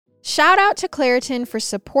Shout out to Claritin for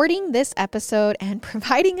supporting this episode and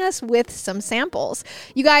providing us with some samples.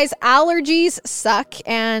 You guys, allergies suck,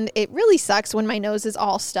 and it really sucks when my nose is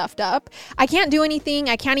all stuffed up. I can't do anything.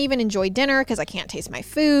 I can't even enjoy dinner because I can't taste my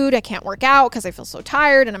food. I can't work out because I feel so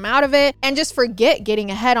tired and I'm out of it, and just forget getting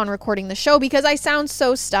ahead on recording the show because I sound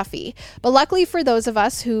so stuffy. But luckily for those of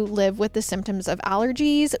us who live with the symptoms of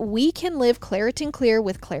allergies, we can live Claritin Clear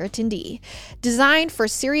with Claritin D. Designed for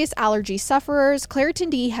serious allergy sufferers, Claritin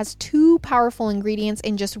D has 2 powerful ingredients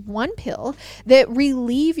in just one pill that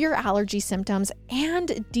relieve your allergy symptoms and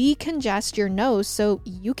decongest your nose so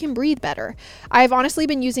you can breathe better. I've honestly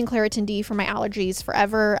been using Claritin D for my allergies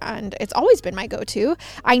forever, and it's always been my go-to.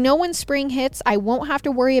 I know when spring hits, I won't have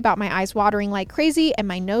to worry about my eyes watering like crazy and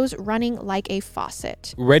my nose running like a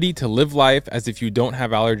faucet. Ready to live life as if you don't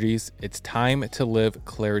have allergies? It's time to live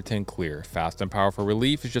Claritin Clear. Fast and powerful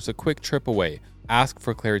relief is just a quick trip away. Ask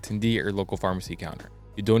for Claritin D at your local pharmacy counter.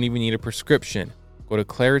 You don't even need a prescription. Go to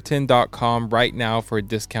Claritin.com right now for a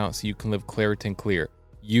discount so you can live Claritin Clear.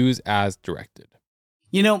 Use as directed.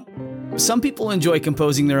 You know, some people enjoy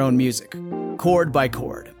composing their own music, chord by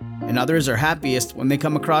chord, and others are happiest when they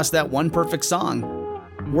come across that one perfect song.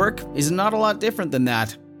 Work is not a lot different than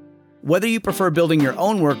that. Whether you prefer building your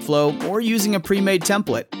own workflow or using a pre-made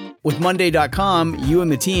template, with Monday.com, you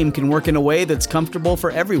and the team can work in a way that's comfortable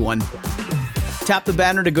for everyone. Tap the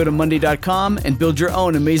banner to go to Monday.com and build your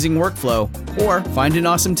own amazing workflow, or find an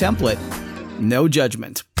awesome template. No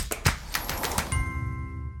judgment.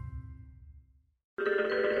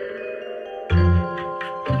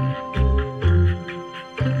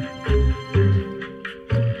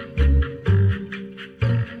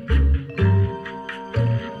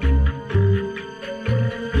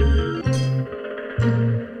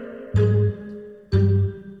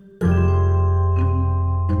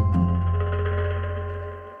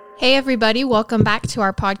 Hey everybody, welcome back to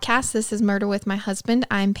our podcast. This is Murder with My Husband.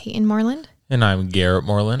 I'm Peyton Moreland. And I'm Garrett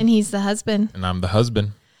Moreland. And he's the husband. And I'm the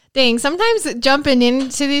husband. Dang, sometimes jumping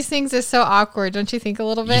into these things is so awkward, don't you think a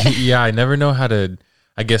little bit? Yeah, I never know how to,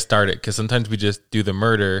 start it, because sometimes we just do the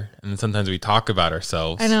murder, and then sometimes we talk about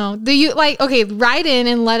ourselves. I know. Do you, write in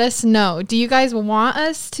and let us know. Do you guys want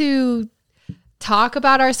us to talk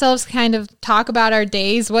about ourselves, kind of talk about our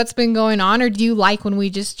days, what's been going on, or do you like when we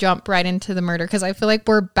just jump right into the murder? Because I feel like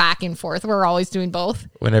we're back and forth. We're always doing both.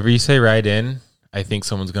 Whenever you say write in, I think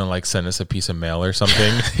someone's going to send us a piece of mail or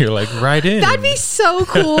something. You're like, write in. That'd be so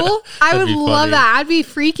cool. I would love that. I'd be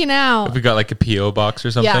freaking out. If we got a P.O. box or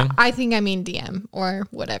something. Yeah, I think DM or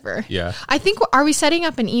whatever. Yeah. I think, are we setting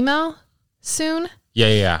up an email soon?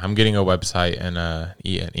 Yeah. I'm getting a website and an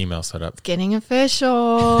email set up. It's getting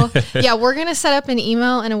official. Yeah, we're going to set up an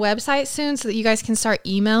email and a website soon so that you guys can start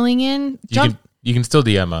emailing in. You can still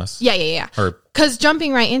DM us. Yeah. Because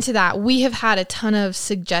jumping right into that, we have had a ton of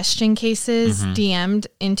suggestion cases DM'd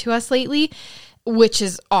into us lately, which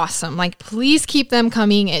is awesome. Please keep them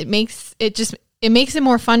coming. It makes it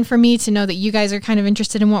more fun for me to know that you guys are kind of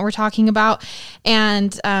interested in what we're talking about.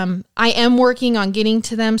 And I am working on getting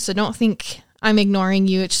to them, so don't think I'm ignoring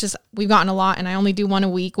you. It's just we've gotten a lot and I only do one a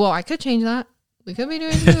week. Well, I could change that. We could be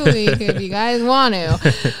doing 2 a week if you guys want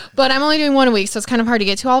to. But I'm only doing 1 a week, so it's kind of hard to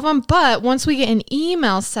get to all of them. But once we get an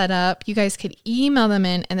email set up, you guys could email them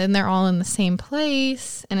in and then they're all in the same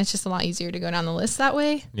place. And it's just a lot easier to go down the list that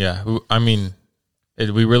way. Yeah. I mean,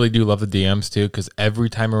 we really do love the DMs too, because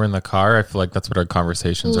every time we're in the car, I feel like that's what our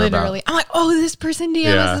conversations are about. I'm like, oh, this person DM,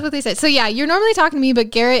 this is what they said. So yeah, you're normally talking to me,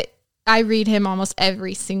 but Garrett, I read him almost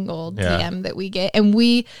every single DM that we get, and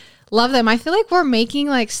we love them. I feel like we're making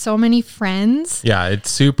so many friends. Yeah, it's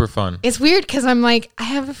super fun. It's weird because I'm like, I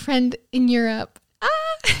have a friend in Europe.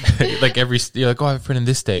 You're like, I have a friend in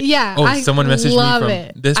this state. Yeah. Oh, someone messaged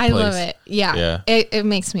me from this place. I love it. Yeah. It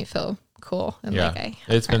makes me feel cool. And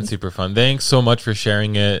it's been super fun. Thanks so much for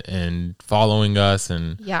sharing it and following us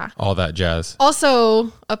and all that jazz.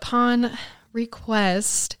 Also, upon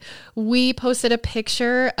request, we posted a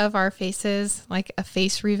picture of our faces, like a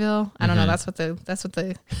face reveal. I don't know, that's what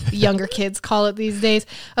the younger kids call it these days,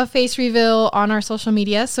 a face reveal on our social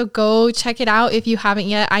media. So go check it out if you haven't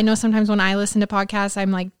yet. I know sometimes when I listen to podcasts,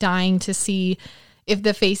 I'm dying to see if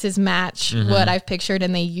the faces match what I've pictured,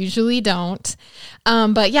 and they usually don't.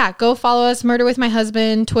 But yeah, go follow us, Murder with My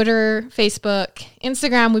Husband, Twitter, Facebook,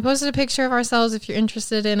 Instagram. We posted a picture of ourselves if you're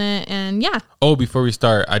interested in it. And yeah. Oh, before we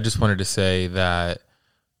start, I just wanted to say that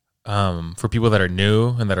for people that are new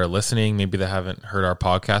and that are listening, maybe that haven't heard our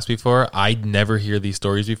podcast before, I never hear these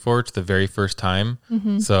stories before. It's the very first time.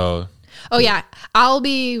 So Oh, yeah. I'll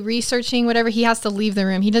be researching whatever. He has to leave the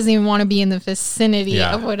room. He doesn't even want to be in the vicinity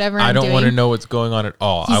of whatever I'm doing. I don't want to know what's going on at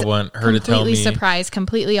all. I want her to tell me. Completely surprised,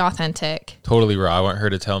 completely authentic. Totally raw. I want her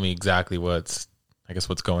to tell me exactly what's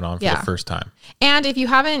going on for the first time. And if you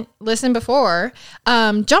haven't listened before,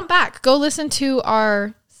 jump back. Go listen to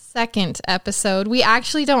our second episode. We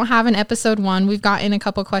actually don't have an episode 1. We've gotten a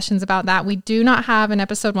couple questions about that. We do not have an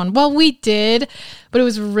episode 1. Well, we did, but it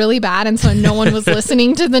was really bad, and so no one was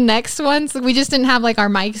listening to the next one. So we just didn't have like our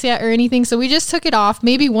mics yet or anything. So we just took it off.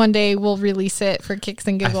 Maybe one day we'll release it for kicks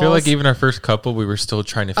and giggles. I feel like even our first couple, we were still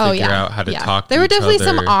trying to figure out how to talk. There were definitely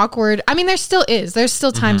some awkward. I mean, there still is. There's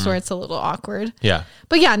still times where it's a little awkward. Yeah.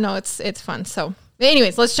 But yeah, no, it's fun. So,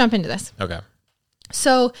 anyways, let's jump into this. Okay.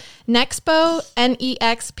 So Nexpo,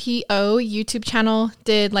 Nexpo YouTube channel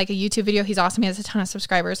did like a YouTube video. He's awesome. He has a ton of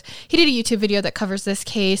subscribers. He did a YouTube video that covers this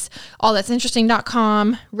case.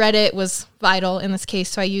 Allthat'sinteresting.com. Reddit was vital in this case,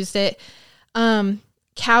 so I used it.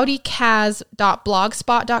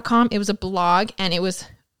 CowdyCaz.blogspot.com. It was a blog, and it was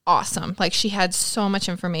awesome. Like, she had so much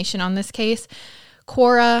information on this case.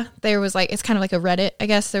 Quora, there was like, it's kind of like a Reddit, I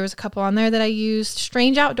guess. There was a couple on there that I used.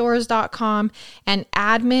 StrangeOutdoors.com and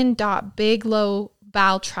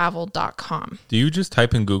admin.biglowbaltravel.com. Do you just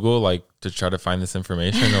type in Google like to try to find this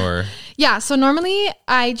information, or? Yeah, so normally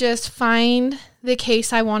I just find the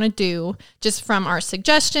case I want to do just from our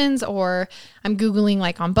suggestions, or I'm Googling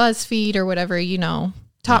like on BuzzFeed or whatever,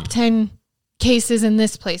 top 10 cases in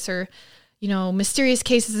this place, or mysterious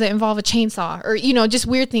cases that involve a chainsaw, or, just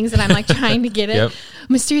weird things that I'm like trying to get it. Yep.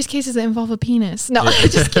 Mysterious cases that involve a penis. No,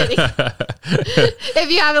 just kidding. If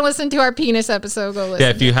you haven't listened to our penis episode, go listen. Yeah,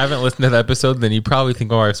 if you haven't listened to the episode, then you probably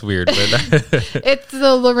think, oh, it's weird. But it's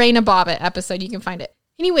the Lorena Bobbitt episode. You can find it.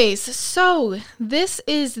 Anyways, so this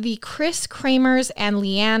is the Chris Kramers and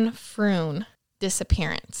Leanne Froon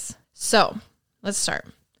disappearance. So let's start.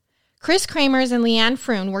 Chris Kramers and Leanne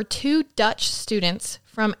Froon were 2 Dutch students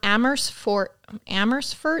from Amersfoort.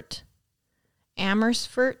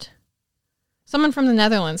 Someone from the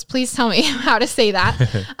Netherlands. Please tell me how to say that.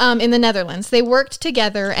 In the Netherlands. They worked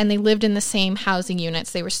together and they lived in the same housing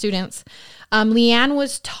units. They were students. Leanne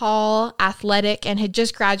was tall, athletic, and had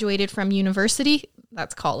just graduated from university.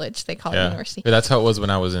 That's college. They call it university. Yeah, that's how it was when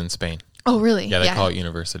I was in Spain. Oh, really? Yeah, they call it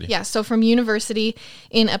university. Yeah, so from university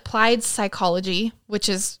in applied psychology, which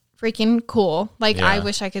is freaking cool. I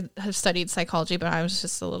wish I could have studied psychology, but I was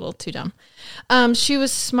just a little too dumb. She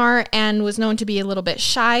was smart and was known to be a little bit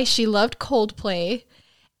shy. She loved Coldplay,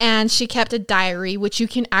 and she kept a diary, which you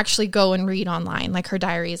can actually go and read online. Like, her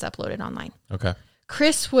diary is uploaded online. Okay.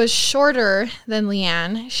 Chris was shorter than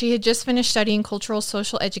Leanne. She had just finished studying cultural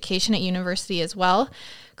social education at university as well.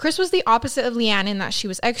 Chris was the opposite of Leanne in that she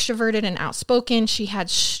was extroverted and outspoken. She had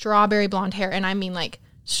strawberry blonde hair, and I mean like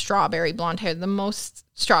strawberry blonde hair, the most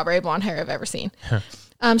strawberry blonde hair I've ever seen.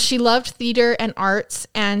 She loved theater and arts,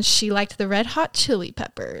 and she liked the Red Hot Chili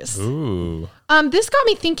Peppers. Ooh. This got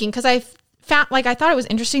me thinking, because I thought it was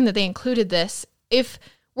interesting that they included this. If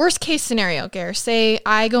worst case scenario, Gare, say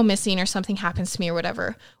I go missing or something happens to me or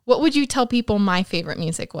whatever, what would you tell people my favorite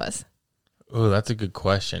music was? Oh, that's a good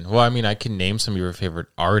question. Well, I mean, I can name some of your favorite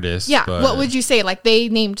artists. Yeah. But What would you say? Like, they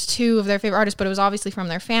named 2 of their favorite artists, but it was obviously from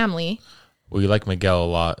their family. Well, you like Miguel a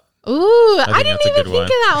lot. Ooh, I didn't even think of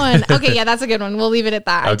that one. Okay, yeah, that's a good one. We'll leave it at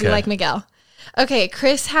that. Okay. I do like Miguel. Okay,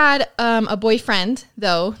 Chris had a boyfriend,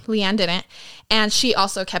 though Leanne didn't, and she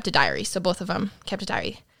also kept a diary. So both of them kept a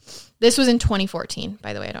diary. This was in 2014,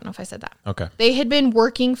 by the way. I don't know if I said that. Okay. They had been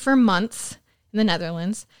working for months in the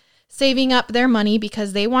Netherlands, saving up their money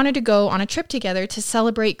because they wanted to go on a trip together to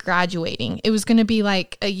celebrate graduating. It was going to be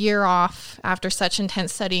like a year off after such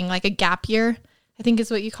intense studying, like a gap year, I think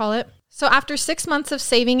is what you call it. So after 6 months of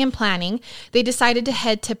saving and planning, they decided to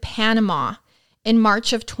head to Panama in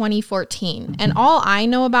March of 2014. And all I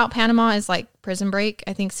know about Panama is like Prison Break.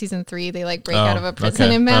 I think season 3, they like break out of a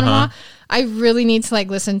prison in Panama. I really need to like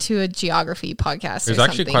listen to a geography podcast. There's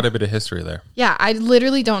actually quite a bit of history there. Yeah, I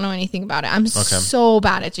literally don't know anything about it. I'm so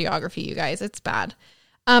bad at geography, you guys. It's bad.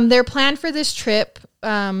 Their plan for this trip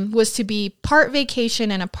was to be part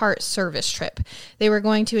vacation and a part service trip. They were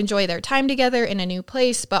going to enjoy their time together in a new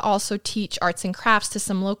place, but also teach arts and crafts to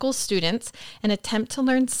some local students and attempt to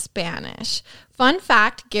learn Spanish. Fun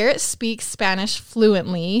fact, Garrett speaks Spanish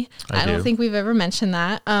fluently. I don't think we've ever mentioned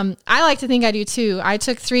that. I like to think I do too. I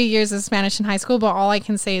took 3 years of Spanish in high school, but all I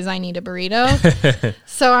can say is I need a burrito.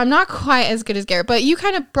 So I'm not quite as good as Garrett, but you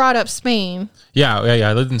kind of brought up Spain. Yeah.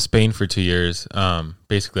 I lived in Spain for 2 years.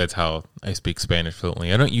 Basically, that's how I speak Spanish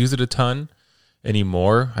fluently. I don't use it a ton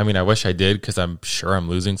anymore. I mean, I wish I did because I'm sure I'm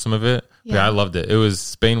losing some of it. Yeah, I loved it.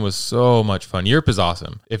 Spain was so much fun. Europe is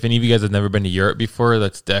awesome. If any of you guys have never been to Europe before,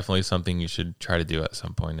 that's definitely something you should try to do at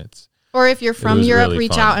some point. Or if you're from Europe, really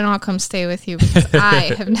reach out and I'll come stay with you because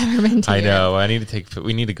I have never been to Europe. I know.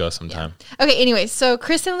 We need to go sometime. Yeah. Okay, anyway, so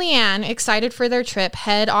Chris and Leanne, excited for their trip,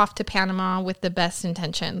 head off to Panama with the best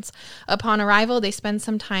intentions. Upon arrival, they spend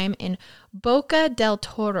some time in Boca del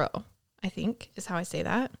Toro, I think is how I say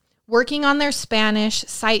that, working on their Spanish,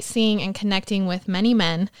 sightseeing, and connecting with many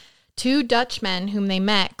men. 2 Dutch men whom they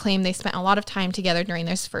met claimed they spent a lot of time together during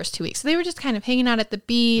their first 2 weeks. So they were just kind of hanging out at the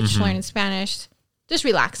beach, learning Spanish, just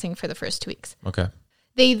relaxing for the first 2 weeks. Okay.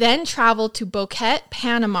 They then traveled to Boquete,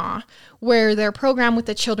 Panama, where their program with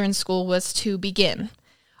the children's school was to begin.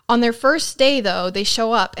 On their first day, though, they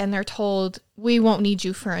show up and they're told, we won't need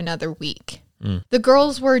you for another week. The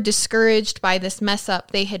girls were discouraged by this mess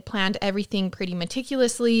up. They had planned everything pretty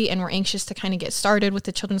meticulously and were anxious to kind of get started with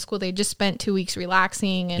the children's school. They just spent 2 weeks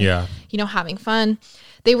relaxing and, having fun.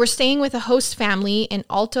 They were staying with a host family in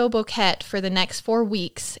Alto Boquete for the next 4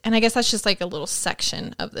 weeks. And I guess that's just like a little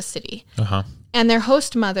section of the city. And their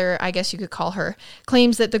host mother, I guess you could call her,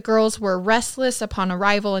 claims that the girls were restless upon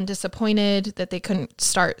arrival and disappointed that they couldn't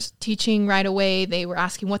start teaching right away. They were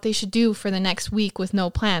asking what they should do for the next week with no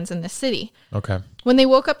plans in the city. Okay. When they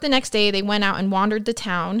woke up the next day, they went out and wandered the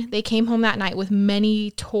town. They came home that night with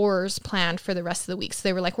many tours planned for the rest of the week. So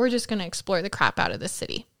they were like, we're just going to explore the crap out of the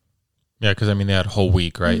city. Yeah, because, they had a whole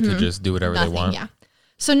week, right, to just do whatever they want. Yeah.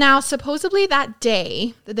 So now, supposedly that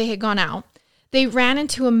day that they had gone out, they ran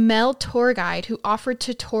into a male tour guide who offered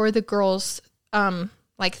to tour the girls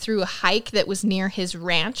through a hike that was near his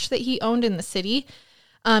ranch that he owned in the city.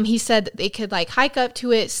 He said that they could hike up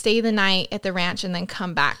to it, stay the night at the ranch, and then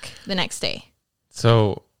come back the next day.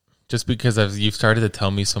 So just because you've started to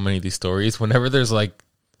tell me so many of these stories, whenever there's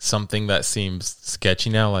something that seems sketchy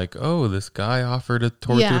now, this guy offered a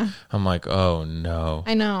tour through, I'm like, oh no.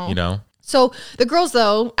 I know. So the girls,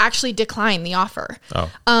 though, actually declined the offer.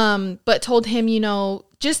 But told him,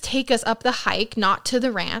 just take us up the hike, not to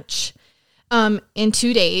the ranch, in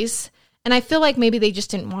 2 days. And I feel like maybe they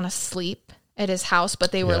just didn't want to sleep at his house,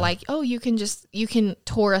 but they were like, oh, you can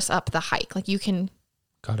tour us up the hike. You can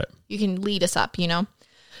lead us up,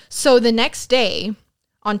 So the next day,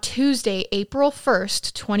 on Tuesday, April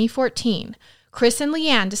 1st, 2014, Chris and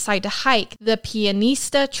Leanne decide to hike the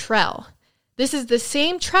Pianista Trail. This is the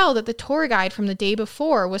same trail that the tour guide from the day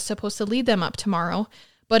before was supposed to lead them up tomorrow,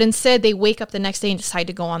 but instead they wake up the next day and decide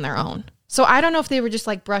to go on their own. So I don't know if they were just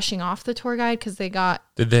brushing off the tour guide because they got...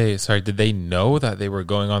 Did they know that they were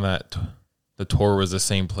going on that... the tour was the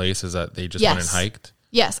same place as that they just went and hiked?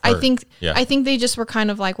 Yes, I think they just were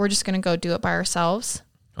kind of we're just going to go do it by ourselves.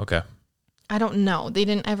 Okay. I don't know. They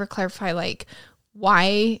didn't ever clarify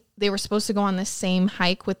why they were supposed to go on the same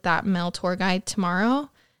hike with that male tour guide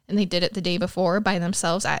tomorrow. And they did it the day before by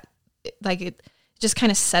themselves it just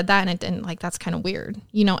kind of said that and it didn't that's kind of weird,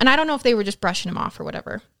 and I don't know if they were just brushing him off or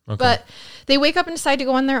whatever, but they wake up and decide to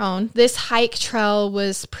go on their own. This hike trail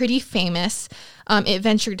was pretty famous. It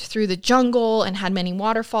ventured through the jungle and had many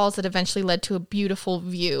waterfalls that eventually led to a beautiful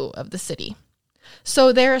view of the city.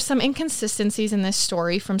 So there are some inconsistencies in this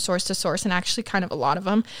story from source to source and actually kind of a lot of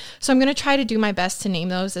them. So I'm going to try to do my best to name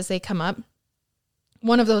those as they come up.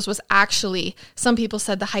 One of those was actually, some people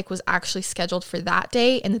said the hike was actually scheduled for that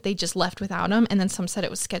day and that they just left without him. And then some said it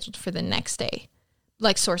was scheduled for the next day.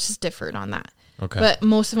 Sources differed on that. Okay. But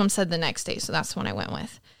most of them said the next day. So that's the one I went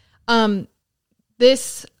with.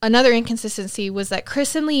 Another inconsistency was that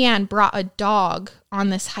Chris and Leanne brought a dog on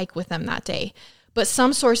this hike with them that day. But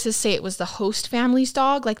some sources say it was the host family's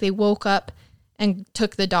dog. They woke up and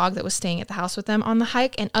took the dog that was staying at the house with them on the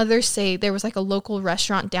hike. And others say there was a local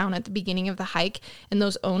restaurant down at the beginning of the hike and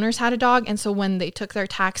those owners had a dog. And so when they took their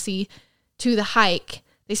taxi to the hike,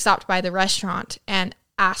 they stopped by the restaurant and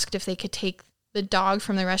asked if they could take the dog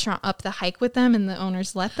from the restaurant up the hike with them and the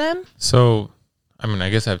owners let them. So, I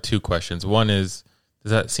guess I have 2 questions. One is,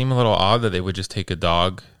 does that seem a little odd that they would just take a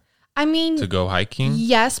dog to go hiking?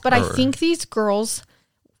 Yes, but I think these girls...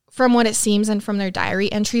 from what it seems and from their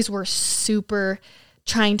diary entries, were super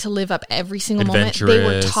trying to live up every single moment. They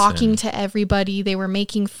were talking to everybody. They were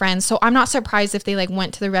making friends. So I'm not surprised if they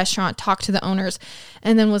went to the restaurant, talked to the owners,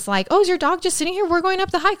 and then was like, oh, is your dog just sitting here? We're going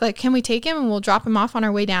up the hike. Can we take him and we'll drop him off on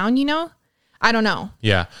our way down, I don't know.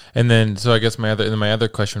 Yeah. And then, so I guess my other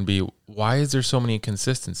question would be, why is there so many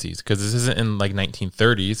inconsistencies? Because this isn't in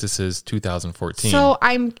 1930s. This is 2014. So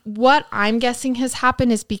what I'm guessing has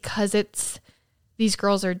happened is because these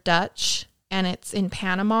girls are Dutch and it's in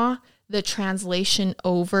Panama, the translation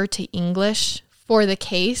over to English for the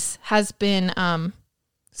case has been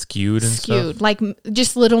skewed and stuff? Like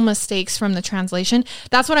just little mistakes from the translation.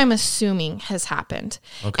 That's what I'm assuming has happened.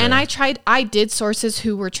 Okay. And I did sources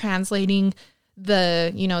who were translating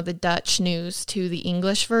the Dutch news to the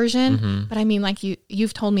English version. But I mean, like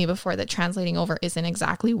you've told me before that translating over isn't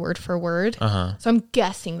exactly word for word. So I'm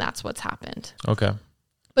guessing that's what's happened. Okay.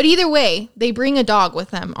 But either way, they bring a dog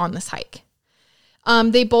with them on this hike.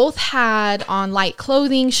 They both had on light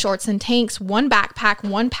clothing, shorts and tanks, one backpack,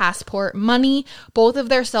 one passport, money, both of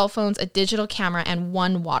their cell phones, a digital camera, and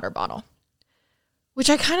one water bottle. Which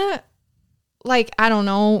I kind of, like, I don't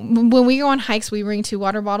know. When we go on hikes, we bring 2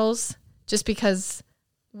 water bottles just because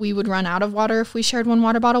we would run out of water if we shared one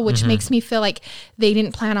water bottle, which makes me feel like they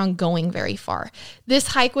didn't plan on going very far. This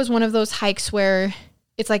hike was one of those hikes where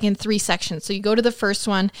it's like in 3 sections. So you go to the first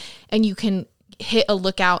one and you can hit a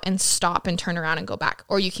lookout and stop and turn around and go back.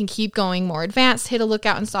 Or you can keep going more advanced, hit a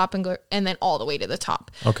lookout and stop and go, and then all the way to the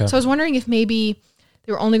top. Okay. So I was wondering if maybe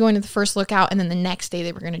they were only going to the first lookout and then the next day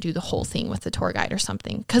they were going to do the whole thing with the tour guide or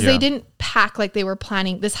something. Because they didn't pack like they were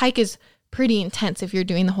planning. This hike is pretty intense if you're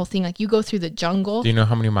doing the whole thing. Like you go through the jungle. Do you know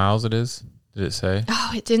how many miles it is? Did it say?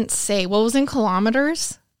 Oh, it didn't say. What was in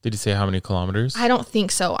kilometers? Did it say how many kilometers? I don't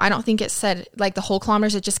think so. I don't think it said like the whole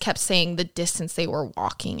kilometers. It just kept saying the distance they were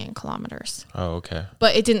walking in kilometers. Oh, okay.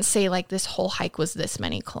 But it didn't say like this whole hike was this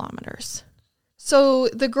many kilometers. So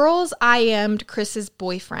the girls IM'd Chris's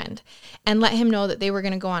boyfriend and let him know that they were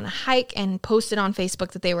going to go on a hike and posted on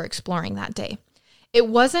Facebook that they were exploring that day. It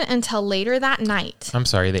wasn't until later that night. I'm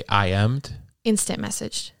sorry, they IM'd? Instant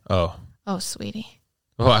messaged. Oh. Oh, sweetie.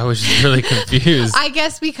 Oh, I was just really confused. I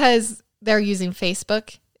guess because they're using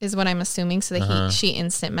Facebook is what I'm assuming. So that she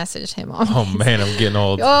instant messaged him on. Oh man, I'm getting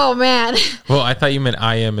old. Oh man. Well, I thought you meant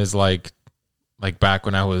IM is like back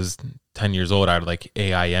when I was 10 years old, I would like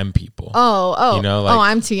AIM people. Oh, you know, like,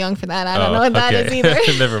 I'm too young for that. I don't know what that is either.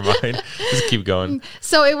 Never mind. Just keep going.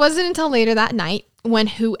 So it wasn't until later that night when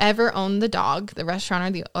whoever owned the dog, the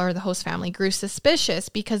restaurant or the host family, grew suspicious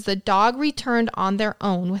because the dog returned on their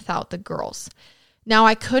own without the girls. Now,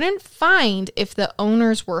 I couldn't find if the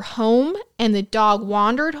owners were home and the dog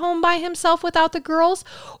wandered home by himself without the girls,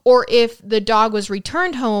 or if the dog was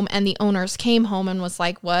returned home and the owners came home and was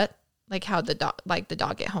like, what? Like, how'd the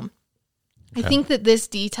dog get home? Okay. I think that this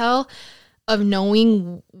detail of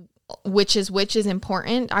knowing which is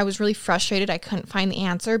important. I was really frustrated. I couldn't find the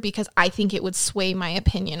answer because I think it would sway my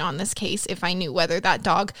opinion on this case if I knew whether that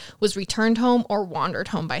dog was returned home or wandered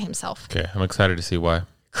home by himself. Okay, I'm excited to see why.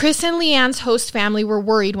 Chris and Leanne's host family were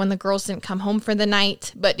worried when the girls didn't come home for the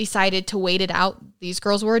night, but decided to wait it out. These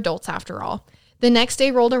girls were adults after all. The next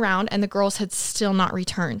day rolled around and the girls had still not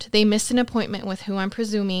returned. They missed an appointment with who I'm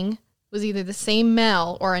presuming was either the same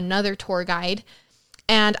Mel or another tour guide.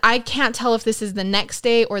 And I can't tell if this is the next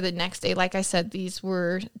day or the next day. Like I said,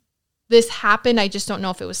 this happened. I just don't know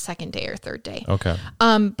if it was second day or third day. Okay.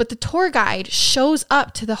 But the tour guide shows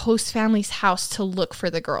up to the host family's house to look for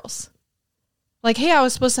the girls. Like, hey, I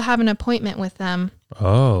was supposed to have an appointment with them.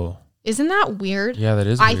 Oh. Isn't that weird? Yeah, that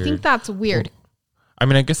is weird. I think that's weird. Well, I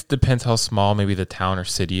mean, I guess it depends how small maybe the town or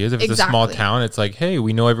city is. If it's a small town, it's like, hey,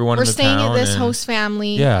 we know everyone in the town. We're staying at this host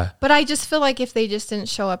family. Yeah. But I just feel like if they just didn't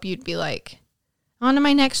show up, you'd be like, on to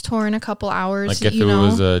my next tour in a couple hours. Like if it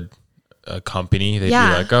was a company, they'd be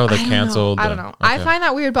like, oh, they canceled. I don't know. Okay. I find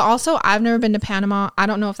that weird, but also I've never been to Panama. I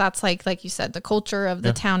don't know if that's like you said, the culture of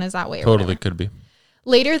the town is that way. Totally could be.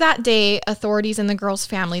 Later that day, authorities and the girls'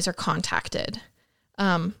 families are contacted.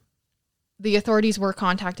 The authorities were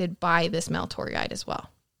contacted by this male tour guide as well.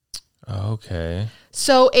 Okay.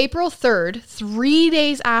 So April 3rd, 3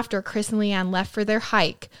 days after Chris and Leanne left for their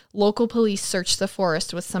hike, local police searched the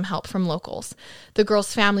forest with some help from locals. The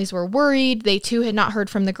girls' families were worried. They too had not heard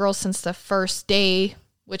from the girls since the first day,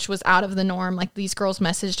 which was out of the norm. Like these girls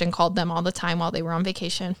messaged and called them all the time while they were on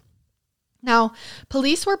vacation. Now,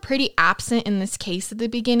 police were pretty absent in this case at the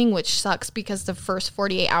beginning, which sucks because the first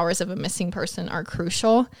 48 hours of a missing person are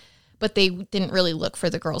crucial, but they didn't really look for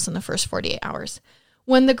the girls in the first 48 hours.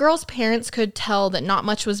 When the girls' parents could tell that not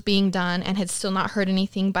much was being done and had still not heard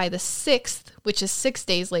anything by the 6th, which is 6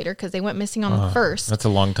 days later because they went missing on the 1st. That's a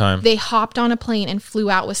long time. They hopped on a plane and flew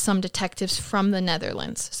out with some detectives from the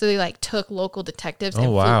Netherlands. So they took local detectives and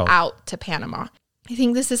flew out to Panama. I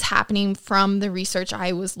think this is happening from the research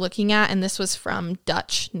I was looking at, and this was from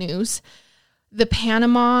Dutch news. The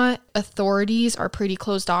Panama authorities are pretty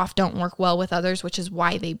closed off, don't work well with others, which is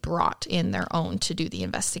why they brought in their own to do the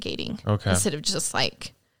investigating. Okay. Instead of just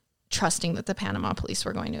trusting that the Panama police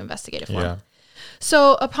were going to investigate it for them.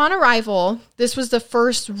 So upon arrival, this was the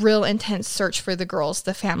first real intense search for the girls,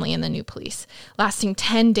 the family, and the new police, lasting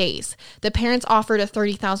 10 days. The parents offered a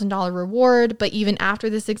 $30,000 reward, but even after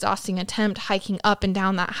this exhausting attempt, hiking up and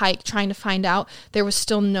down that hike, trying to find out, there was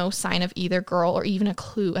still no sign of either girl or even a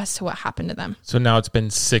clue as to what happened to them. So now it's been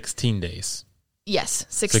 16 days. Yes,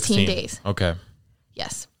 16 days. Okay.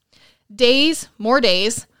 Yes. Days, more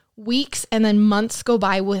days, weeks, and then months go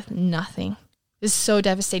by with nothing. This is so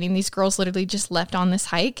devastating. These girls literally just left on this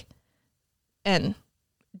hike and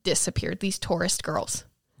disappeared. These tourist girls.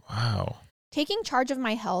 Wow. Taking charge of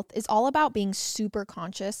my health is all about being super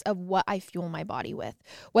conscious of what I fuel my body with.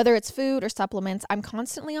 Whether it's food or supplements, I'm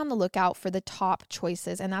constantly on the lookout for the top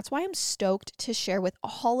choices, and that's why I'm stoked to share with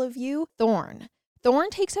all of you Thorne.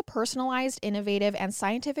 Thorne takes a personalized, innovative, and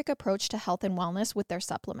scientific approach to health and wellness with their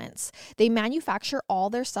supplements. They manufacture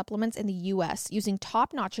all their supplements in the U.S. using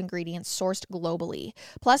top-notch ingredients sourced globally.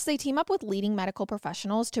 Plus, they team up with leading medical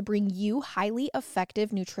professionals to bring you highly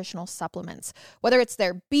effective nutritional supplements. Whether it's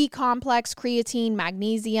their B-complex, creatine,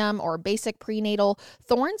 magnesium, or basic prenatal,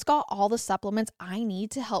 Thorne's got all the supplements I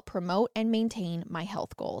need to help promote and maintain my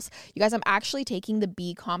health goals. You guys, I'm actually taking the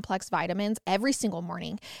B-complex vitamins every single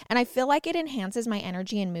morning, and I feel like it enhances my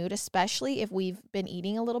energy and mood, especially if we've been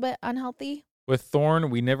eating a little bit unhealthy. With Thorne,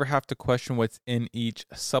 we never have to question what's in each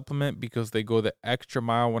supplement because they go the extra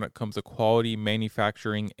mile when it comes to quality,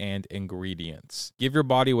 manufacturing, and ingredients. Give your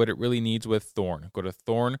body what it really needs with Thorne. Go to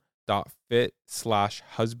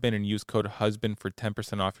thorne.fit/husband and use code HUSBAND for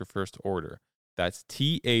 10% off your first order. That's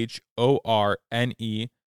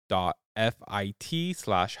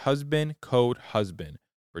THORNE.FIT/husband, code HUSBAND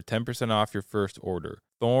for 10% off your first order.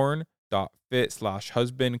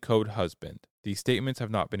 Thorne.fit/husband, code HUSBAND. These statements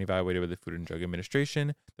have not been evaluated by the Food and Drug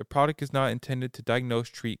Administration. The product is not intended to diagnose,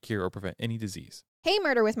 treat, cure, or prevent any disease. Hey,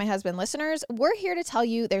 Murder with My Husband listeners, we're here to tell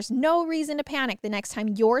you there's no reason to panic the next time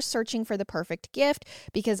you're searching for the perfect gift,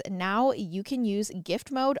 because now you can use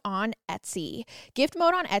gift mode on Etsy. Gift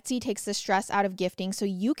mode on Etsy takes the stress out of gifting so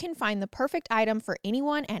you can find the perfect item for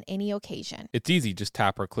anyone and any occasion. It's easy. Just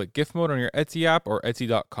tap or click gift mode on your Etsy app or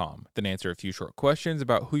Etsy.com. Then answer a few short questions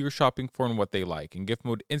about who you're shopping for and what they like. And gift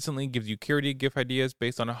mode instantly gives you curated gift ideas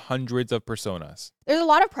based on hundreds of personas. There's a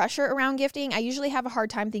lot of pressure around gifting. I usually have a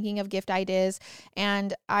hard time thinking of gift ideas,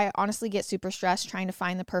 and I honestly get super stressed trying to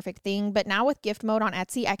find the perfect thing. But now with gift mode on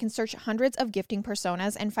Etsy, I can search hundreds of gifting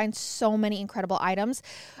personas and find so many incredible items.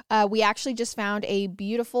 We actually just found a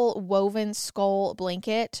beautiful woven skull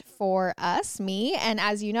blanket for me. And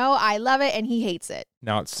as you know, I love it and he hates it.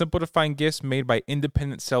 Now it's simple to find gifts made by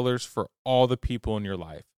independent sellers for all the people in your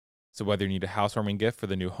life. So whether you need a housewarming gift for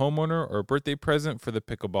the new homeowner or a birthday present for the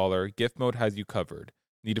pickleballer, Gift Mode has you covered.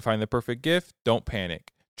 Need to find the perfect gift? Don't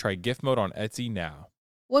panic. Try Gift Mode on Etsy now.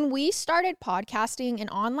 When we started podcasting, an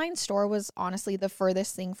online store was honestly the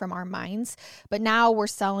furthest thing from our minds. But now we're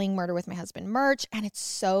selling Murder with My Husband merch, and it's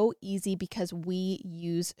so easy because we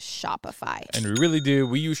use Shopify. And we really do.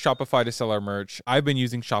 We use Shopify to sell our merch. I've been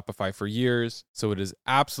using Shopify for years, so it is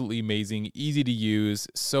absolutely amazing, easy to use,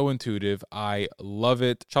 so intuitive. I love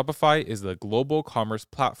it. Shopify is the global commerce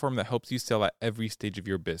platform that helps you sell at every stage of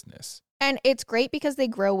your business. And it's great because they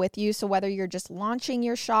grow with you. So whether you're just launching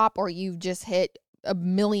your shop or you've just hit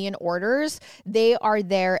 1 million orders, they are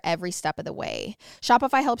there every step of the way.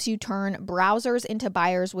 Shopify helps you turn browsers into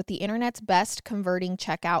buyers with the internet's best converting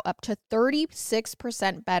checkout, up to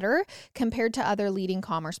 36% better compared to other leading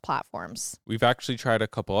commerce platforms. We've actually tried a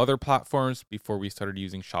couple other platforms before we started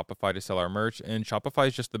using Shopify to sell our merch, and Shopify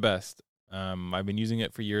is just the best. I've been using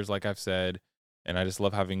it for years, like I've said, and I just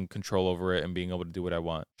love having control over it and being able to do what I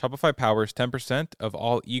want. Shopify powers 10% of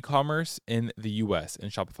all e-commerce in the U.S.,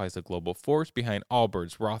 and Shopify is a global force behind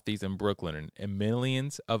Allbirds, Rothy's, and Brooklinen, and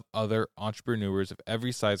millions of other entrepreneurs of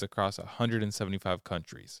every size across 175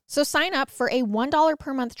 countries. So sign up for a $1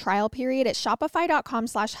 per month trial period at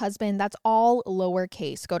shopify.com/husband. That's all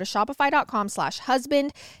lowercase. Go to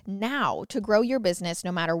shopify.com/husband now to grow your business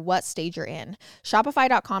no matter what stage you're in.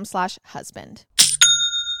 Shopify.com/husband.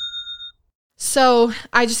 So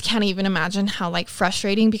I just can't even imagine how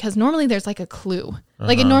frustrating, because normally there's a clue.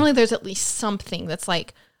 Normally there's at least something that's oh,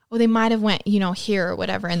 they might have went, here or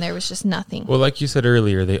whatever, and there was just nothing. Well, like you said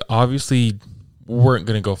earlier, they obviously weren't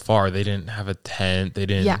going to go far. They didn't have a tent. They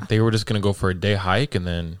didn't. Yeah. They were just going to go for a day hike and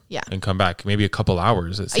then and come back. Maybe a couple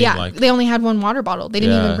hours, it seemed like. They only had one water bottle. They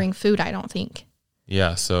didn't even bring food, I don't think.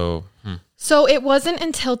 Yeah, so. So it wasn't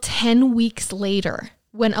until 10 weeks later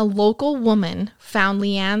when a local woman found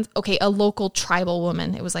Leanne's, a local tribal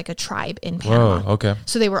woman, it was a tribe in Panama. Whoa, okay.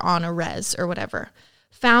 So they were on a res or whatever,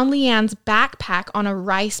 found Leanne's backpack on a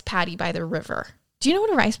rice paddy by the river. Do you know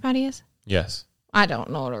what a rice paddy is? Yes. I don't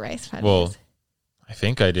know what a rice paddy is. I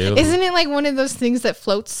think I do. Isn't it like one of those things that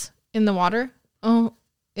floats in the water? Oh,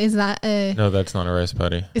 is that a... No, that's not a rice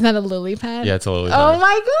paddy. Is that a lily pad? Yeah, it's a lily Oh pad.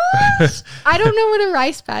 my gosh. I don't know what a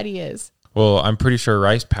rice paddy is. Well, I'm pretty sure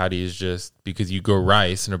rice paddy is just because you grow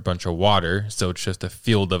rice in a bunch of water. So it's just a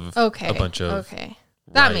field of a bunch of Okay.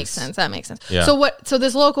 That rice. makes sense. That makes sense. Yeah. So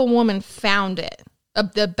this local woman found it,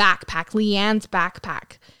 the backpack, Leanne's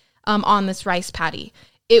backpack, on this rice paddy.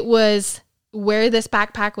 It was... Where this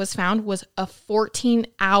backpack was found was a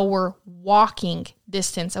 14-hour walking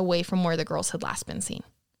distance away from where the girls had last been seen.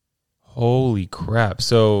 Holy crap.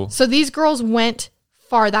 So these girls went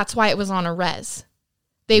far. That's why it was on a res.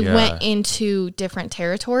 They went into different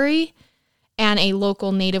territory, and a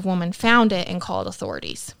local Native woman found it and called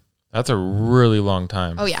authorities. that's a really long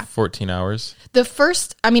time. Oh, yeah. 14 hours.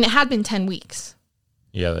 It had been 10 weeks.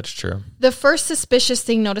 Yeah, that's true. The first suspicious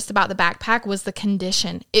thing noticed about the backpack was the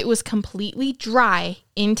condition. It was completely dry,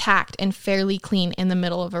 intact, and fairly clean in the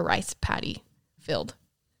middle of a rice paddy filled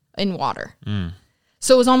in water.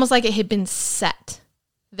 So it was almost like it had been set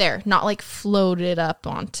there, not like floated up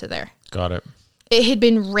onto there. Got it. It had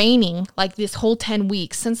been raining like this whole 10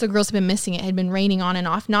 weeks since the girls had been missing. It had been raining on and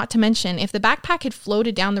off. Not to mention, if the backpack had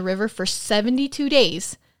floated down the river for 72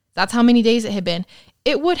 days, that's how many days it had been,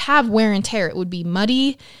 it would have wear and tear. It would be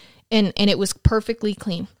muddy, and it was perfectly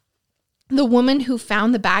clean. The woman who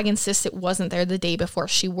found the bag insists it wasn't there the day before.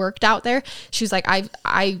 She worked out there. She was like,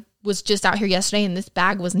 I was just out here yesterday, and this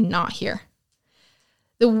bag was not here.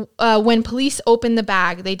 When police opened the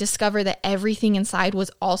bag, they discovered that everything inside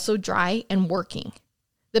was also dry and working.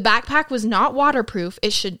 The backpack was not waterproof.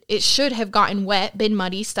 It should have gotten wet, been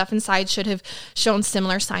muddy. Stuff inside should have shown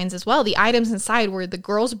similar signs as well. The items inside were the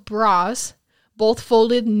girls' bras, both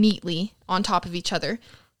folded neatly on top of each other,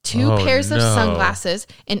 two pairs of sunglasses,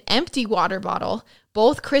 an empty water bottle,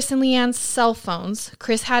 both Chris and Leanne's cell phones.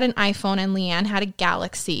 Chris had an iPhone and Leanne had a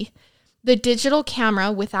Galaxy. The digital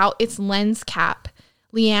camera without its lens cap,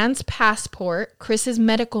 Leanne's passport, Chris's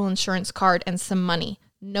medical insurance card, and some money.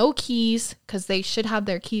 No keys, because they should have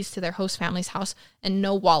their keys to their host family's house, and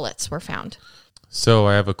no wallets were found. So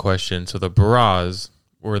I have a question. So the bras,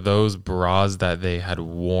 were those bras that they had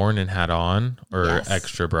worn and had on, or Yes.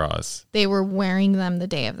 extra bras? They were wearing them the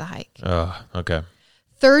day of the hike. Oh, okay.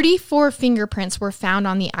 34 fingerprints were found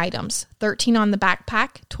on the items, 13 on the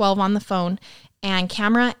backpack, 12 on the phone and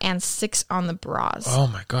camera, and 6 on the bras. Oh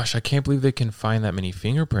my gosh, I can't believe they can find that many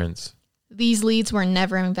fingerprints. These leads were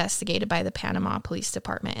never investigated by the Panama Police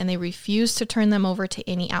Department, and they refused to turn them over to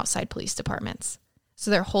any outside police departments. So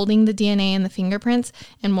they're holding the DNA and the fingerprints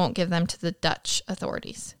and won't give them to the Dutch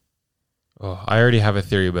authorities. Oh, I already have a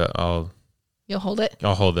theory, but You'll hold it?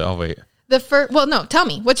 I'll hold it. I'll wait. No, tell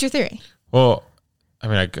me. What's your theory? Well, I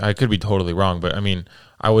mean, I could be totally wrong, but I mean,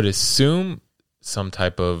 I would assume some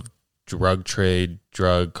type of drug trade,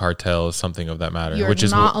 drug cartel, something of that matter. You're which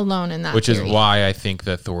is not alone in that Which theory. is why I think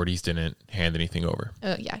the authorities didn't hand anything over.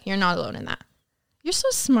 Oh, yeah, you're not alone in that. You're so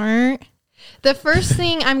smart. The first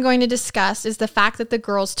thing I'm going to discuss is the fact that the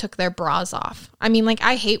girls took their bras off. I mean, like,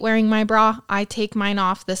 I hate wearing my bra. I take mine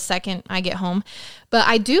off the second I get home. But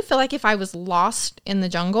I do feel like if I was lost in the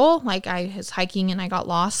jungle, like I was hiking and I got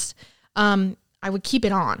lost, I would keep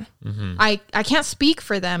it on. Mm-hmm. I can't speak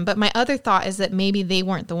for them, but my other thought is that maybe they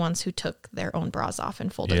weren't the ones who took their own bras off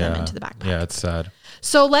and folded them into the backpack. Yeah, it's sad.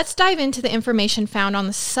 So let's dive into the information found on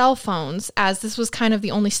the cell phones, as this was kind of the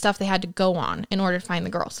only stuff they had to go on in order to find the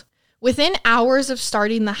girls. Within hours of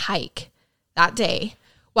starting the hike that day,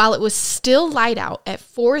 while it was still light out at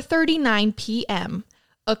 4:39 p.m.,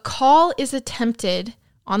 a call is attempted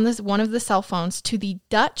on one of the cell phones to the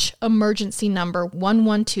Dutch emergency number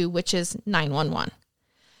 112, which is 911.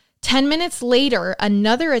 10 minutes later,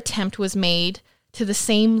 another attempt was made to the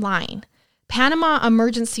same line. Panama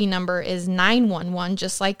emergency number is 911,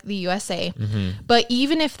 just like the USA. Mm-hmm. But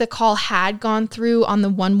even if the call had gone through on the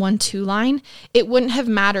 112 line, it wouldn't have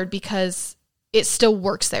mattered because it still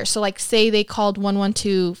works there. So like say they called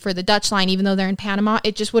 112 for the Dutch line, even though they're in Panama,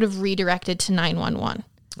 it just would have redirected to 911.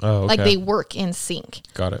 Oh, okay. Like they work in sync.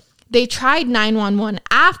 Got it. They tried 911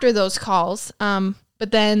 after those calls,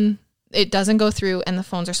 but then it doesn't go through and the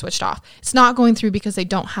phones are switched off. It's not going through because they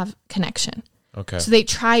don't have connection. Okay. So they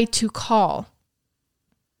tried to call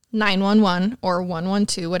 911 or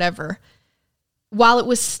 112, whatever, while it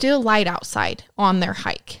was still light outside on their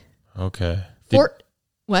hike. Okay. What?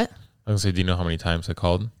 I was going to say, do you know how many times they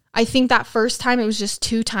called? I think that first time it was just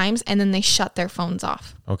 2 times, and then they shut their phones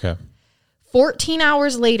off. Okay. 14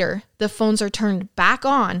 hours later, the phones are turned back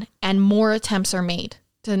on and more attempts are made.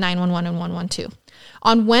 to 911 and 112.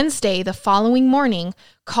 On Wednesday, the following morning,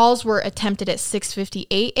 calls were attempted at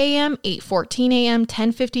 6:58 a.m., 8:14 a.m.,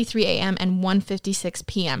 10:53 a.m., and 1:56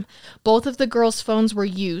 p.m. Both of the girls' phones were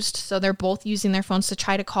used, so they're both using their phones to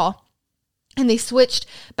try to call. And they switched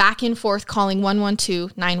back and forth calling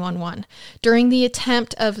 112, 911. During the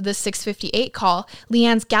attempt of the 6:58 call,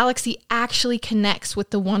 Leanne's Galaxy actually connects with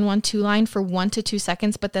the 112 line for 1 to 2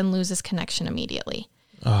 seconds, but then loses connection immediately.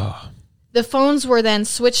 Oh. The phones were then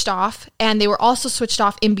switched off, and they were also switched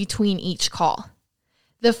off in between each call.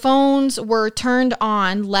 The phones were turned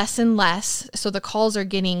on less and less, so the calls are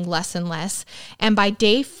getting less and less. And by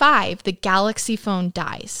day 5, the Galaxy phone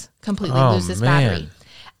dies, completely loses battery.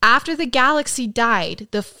 After the Galaxy died,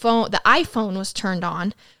 the iPhone was turned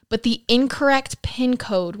on, but the incorrect PIN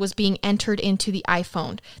code was being entered into the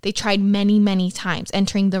iPhone. They tried many, many times,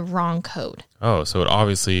 entering the wrong code. Oh, so it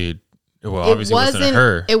obviously wasn't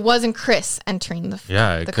her. It wasn't Chris entering the code.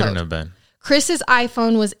 Yeah, it couldn't have been. Chris's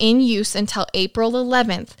iPhone was in use until April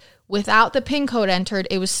 11th. Without the PIN code entered,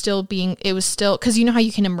 it was still, because you know how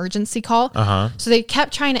you can emergency call? So they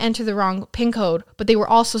kept trying to enter the wrong PIN code, but they were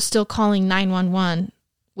also still calling 911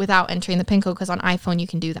 without entering the PIN code, because on iPhone you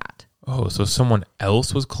can do that. Oh, so someone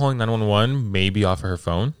else was calling 911, maybe off of her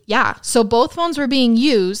phone? Yeah. So both phones were being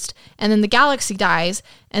used, and then the Galaxy dies,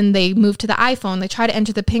 and they move to the iPhone. They try to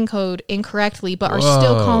enter the PIN code incorrectly, but are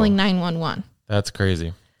still calling 911. That's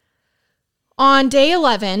crazy. On day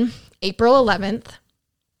 11, April 11th,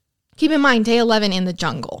 keep in mind, day 11 in the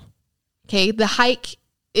jungle. Okay. The hike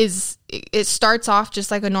it starts off just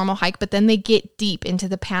like a normal hike, but then they get deep into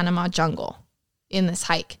the Panama jungle in this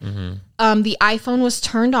hike. The iPhone was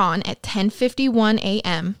turned on at 10:51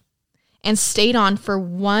 a.m. and stayed on for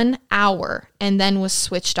 1 hour and then was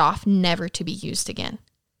switched off, never to be used again.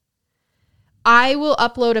 I will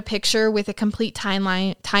upload a picture with a complete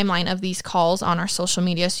timeline of these calls on our social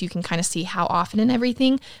media so you can kind of see how often and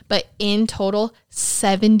everything. But in total,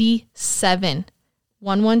 77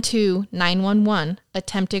 112, 911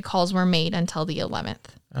 attempted calls were made until the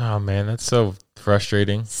 11th. Oh, man, that's so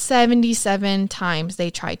frustrating. 77 times they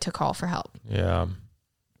tried to call for help. Yeah.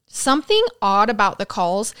 Something odd about the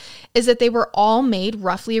calls is that they were all made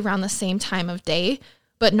roughly around the same time of day,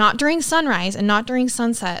 but not during sunrise and not during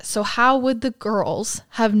sunset. So how would the girls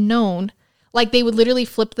have known? Like, they would literally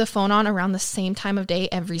flip the phone on around the same time of day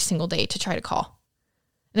every single day to try to call.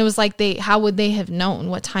 And it was like, how would they have known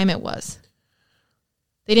what time it was?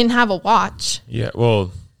 They didn't have a watch. Yeah,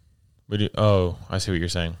 well, I see what you're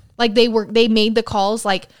saying. Like, they made the calls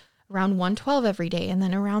like around 1:12 every day and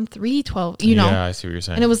then around 3:12, you know. Yeah, I see what you're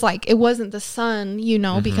saying. And it was like, it wasn't the sun, you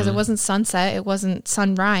know, because it wasn't sunset, it wasn't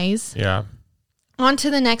sunrise. Yeah. On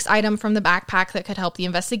to the next item from the backpack that could help the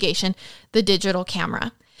investigation, the digital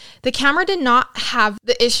camera. The camera did not have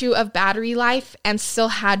the issue of battery life and still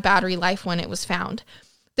had battery life when it was found.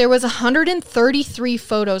 There was 133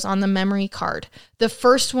 photos on the memory card, the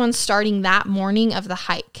first one starting that morning of the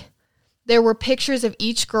hike. There were pictures of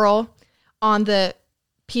each girl on the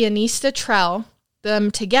Pianista Trail,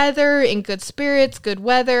 them together in good spirits, good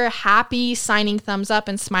weather, happy, signing thumbs up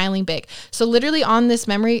and smiling big. So literally on this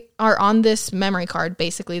memory card,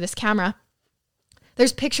 basically this camera,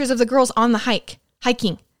 there's pictures of the girls on the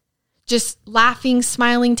hiking, just laughing,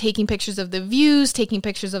 smiling, taking pictures of the views, taking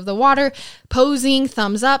pictures of the water, posing,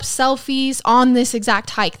 thumbs up, selfies on this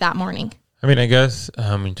exact hike that morning. I mean, I guess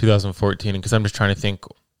in 2014, because I'm just trying to think,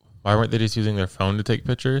 why weren't they just using their phone to take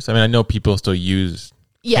pictures? I mean, I know people still use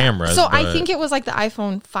cameras. So I think it was like the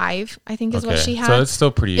iPhone 5, I think is what she had. So it's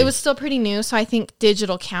still pretty. It was still pretty new. So I think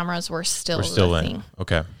digital cameras were still a thing.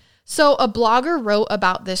 Okay. So a blogger wrote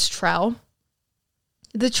about this trail.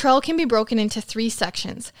 The trail can be broken into 3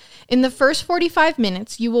 sections. In the first 45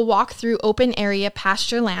 minutes, you will walk through open area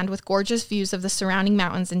pasture land with gorgeous views of the surrounding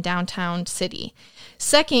mountains and downtown city.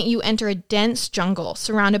 Second, you enter a dense jungle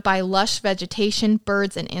surrounded by lush vegetation,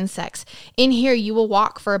 birds, and insects. In here, you will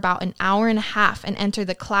walk for about an hour and a half and enter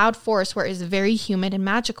the cloud forest where it is very humid and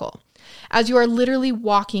magical, as you are literally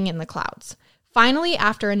walking in the clouds. Finally,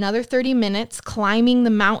 after another 30 minutes climbing the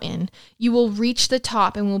mountain, you will reach the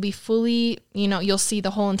top and will be fully, you'll see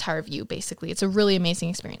the whole entire view, basically. It's a really amazing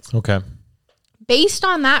experience. Okay. Based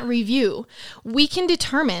on that review, we can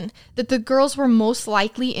determine that the girls were most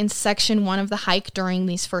likely in section 1 of the hike during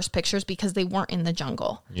these first pictures because they weren't in the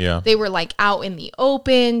jungle. Yeah. They were like out in the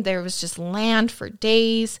open. There was just land for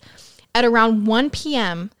days. At around 1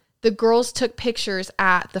 p.m., the girls took pictures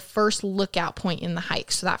at the first lookout point in the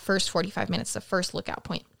hike. So that first 45 minutes, the first lookout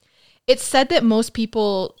point. It's said that most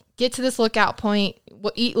people get to this lookout point,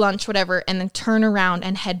 eat lunch, whatever, and then turn around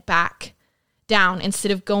and head back down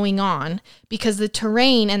instead of going on because the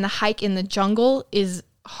terrain and the hike in the jungle is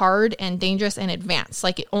hard and dangerous and advanced.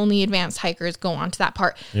 Like only advanced hikers go onto that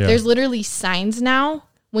part. Yeah. There's literally signs now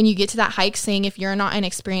when you get to that hike saying if you're not an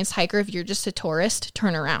experienced hiker, if you're just a tourist,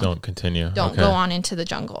 turn around. Don't continue. Don't go on into the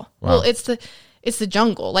jungle. Wow. Well, it's the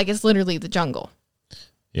jungle. Like it's literally the jungle.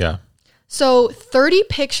 Yeah. So 30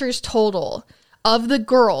 pictures total of the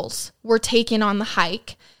girls were taken on the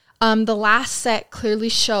hike. The last set clearly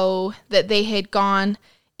show that they had gone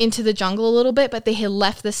into the jungle a little bit, but they had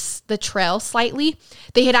left the trail slightly.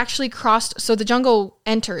 They had actually crossed, so the jungle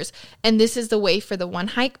enters, and this is the way for the one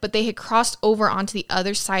hike, but they had crossed over onto the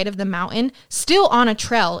other side of the mountain, still on a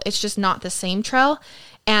trail. It's just not the same trail,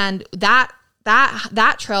 and that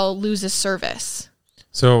trail loses service.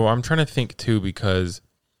 So I'm trying to think too, because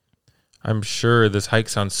I'm sure this hike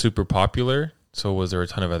sounds super popular. So was there a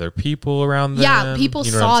ton of other people around them? Yeah, people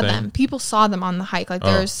You know saw what I'm saying? them. People saw them on the hike. Like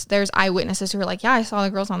there's eyewitnesses who were like, yeah, I saw the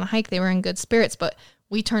girls on the hike. They were in good spirits, but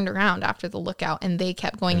we turned around after the lookout and they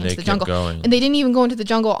kept going into the jungle. Going. And they didn't even go into the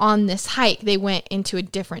jungle on this hike. They went into a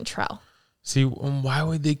different trail. See, why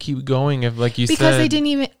would they keep going if, like you said, Because they didn't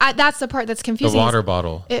even, that's the part that's confusing. the water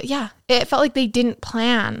bottle. It felt like they didn't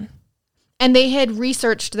plan. And they had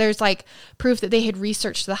researched, there's like proof that they had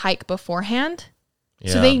researched the hike beforehand.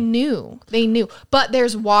 Yeah. So they knew, but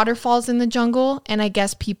there's waterfalls in the jungle. And I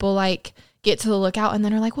guess people like get to the lookout and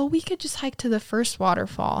then are like, well, we could just hike to the first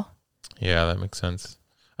waterfall. Yeah, that makes sense.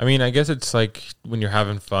 I mean, I guess it's like when you're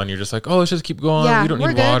having fun, you're just like, oh, let's just keep going. Yeah, We don't we're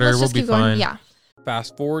need good. water. Let's We'll just be keep going. fine. Yeah.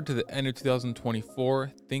 Fast forward to the end of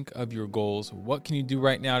 2024. Think of your goals. What can you do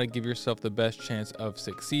right now to give yourself the best chance of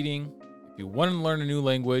succeeding? If you want to learn a new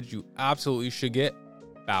language, you absolutely should get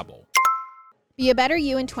Babbel. Be a better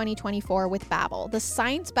you in 2024 with Babbel, the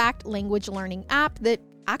science-backed language learning app that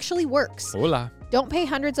actually works. Hola. Don't pay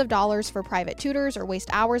hundreds of dollars for private tutors or waste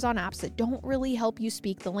hours on apps that don't really help you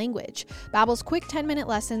speak the language. Babbel's quick 10-minute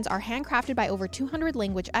lessons are handcrafted by over 200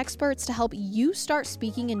 language experts to help you start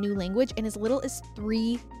speaking a new language in as little as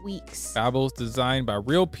 3 weeks. Babbel is designed by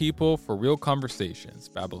real people for real conversations.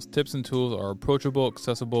 Babbel's tips and tools are approachable,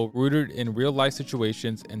 accessible, rooted in real-life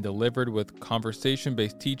situations, and delivered with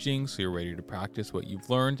conversation-based teaching so you're ready to practice what you've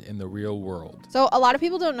learned in the real world. So a lot of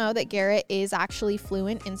people don't know that Garrett is actually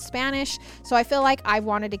fluent in Spanish, so I feel like I've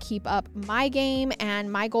wanted to keep up my game,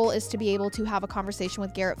 and my goal is to be able to have a conversation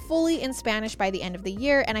with Garrett fully in Spanish by the end of the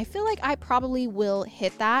year, and I feel like I probably will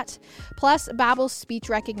hit that. Plus, Babbel's speech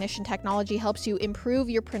recognition technology helps you improve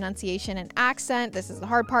your pronunciation and accent. This is the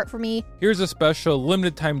hard part for me. Here's a special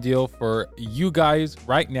limited time deal for you guys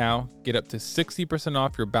right now. Get up to 60%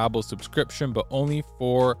 off your Babbel subscription, but only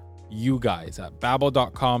for you guys at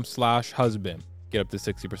babbel.com/husband. Get up to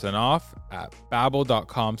 60% off at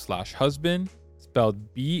babbel.com/husband,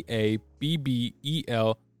 spelled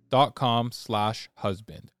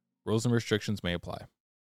BABBEL.com/husband. Rules and restrictions may apply.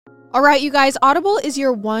 All right, you guys, Audible is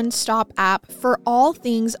your one-stop app for all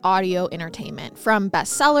things audio entertainment, from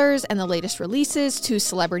bestsellers and the latest releases to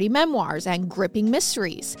celebrity memoirs and gripping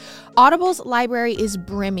mysteries. Audible's library is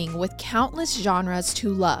brimming with countless genres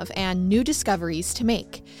to love and new discoveries to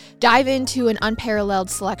make. Dive into an unparalleled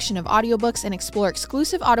selection of audiobooks and explore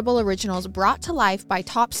exclusive Audible originals brought to life by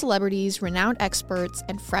top celebrities, renowned experts,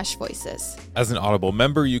 and fresh voices. As an Audible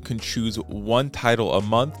member, you can choose one title a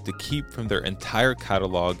month to keep from their entire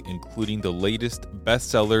catalog, including the latest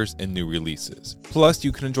bestsellers and new releases. Plus,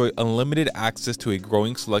 you can enjoy unlimited access to a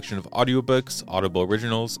growing selection of audiobooks, Audible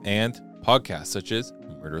originals, and podcasts such as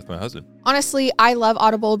Murder with My Husband. Honestly, I love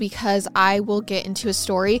Audible because I will get into a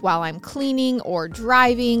story while I'm cleaning or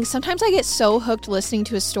driving. Sometimes I get so hooked listening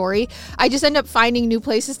to a story, I just end up finding new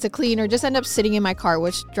places to clean or just end up sitting in my car,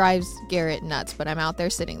 which drives Garrett nuts, but I'm out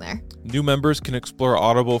there sitting there. New members can explore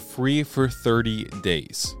Audible free for 30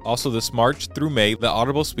 days. Also, this March through May, let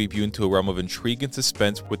Audible sweep you into a realm of intrigue and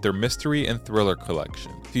suspense with their mystery and thriller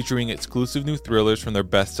collection, featuring exclusive new thrillers from their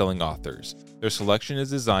best-selling authors. Their selection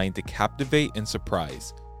is designed to captivate and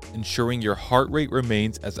surprise, ensuring your heart rate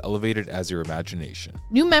remains as elevated as your imagination.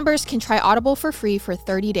 New members can try Audible for free for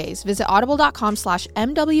 30 days. Visit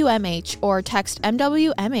audible.com/MWMH or text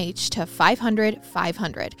MWMH to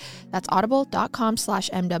 500-500. That's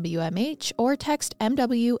audible.com/MWMH or text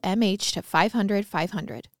MWMH to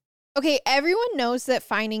 500-500. Okay, everyone knows that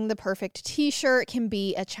finding the perfect t-shirt can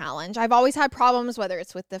be a challenge. I've always had problems, whether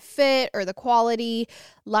it's with the fit or the quality.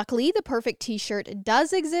 Luckily, the perfect t-shirt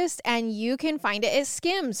does exist, and you can find it at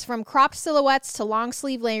Skims. From crop silhouettes to long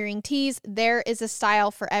sleeve layering tees, there is a style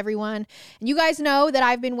for everyone. And you guys know that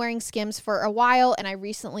I've been wearing Skims for a while, and I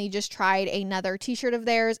recently just tried another t-shirt of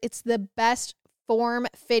theirs. It's the best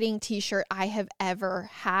form-fitting t-shirt I have ever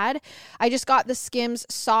had. I just got the Skims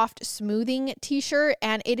Soft Smoothing t-shirt,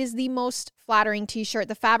 and it is the most flattering t-shirt.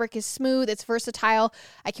 The fabric is smooth, it's versatile.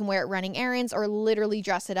 I can wear it running errands or literally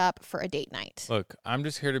dress it up for a date night. Look, I'm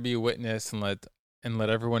just here to be a witness and let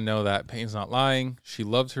everyone know that Peyton's not lying. She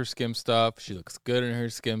loves her Skim stuff. She looks good in her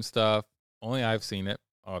Skim stuff. Only I've seen it,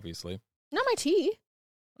 obviously. Not my tee.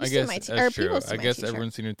 I guess that's true. I guess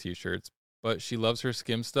everyone's seen her t-shirts, but she loves her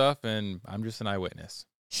Skim stuff, and I'm just an eyewitness.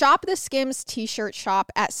 Shop the Skims t-shirt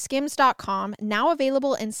shop at skims.com, now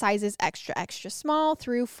available in sizes extra, extra small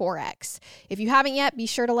through 4X. If you haven't yet, be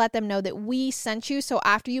sure to let them know that we sent you. So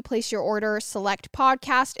after you place your order, select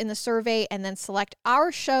podcast in the survey and then select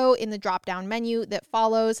our show in the drop-down menu that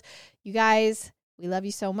follows. You guys, we love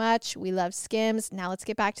you so much. We love Skims. Now let's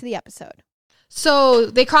get back to the episode. So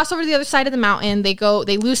they cross over to the other side of the mountain. They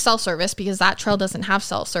lose cell service because that trail doesn't have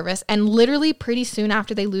cell service. And literally pretty soon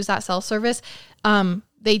after they lose that cell service,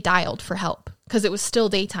 they dialed for help because it was still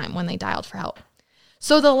daytime when they dialed for help.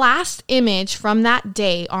 So the last image from that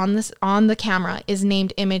day on the camera is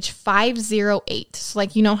named image 508. So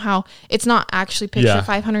like, you know how it's not actually picture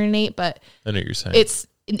 508, but I know what you're saying.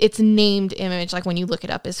 It's named image. Like when you look it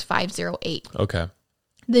up is 508. Okay.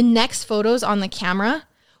 The next photos on the camera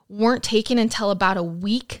weren't taken until about a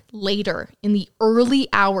week later in the early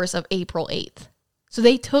hours of April 8th. So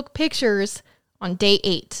they took pictures on day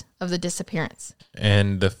 8 of the disappearance.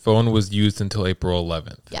 And the phone was used until April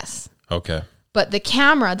 11th. Yes. Okay. But the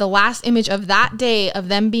camera, the last image of that day of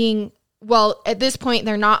them being, well, at this point,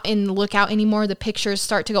 they're not in the lookout anymore. The pictures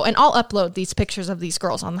start to go, and I'll upload these pictures of these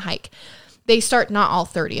girls on the hike. They start, not all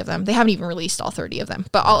 30 of them. They haven't even released all 30 of them,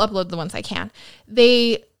 but I'll upload the ones I can.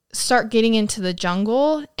 They start getting into the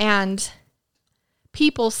jungle, and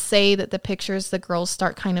people say that the pictures, the girls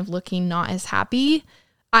start kind of looking not as happy.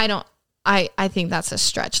 I think that's a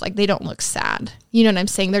stretch. Like, they don't look sad. You know what I'm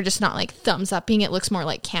saying? They're just not like thumbs upping. It looks more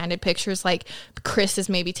like candid pictures. Like Chris is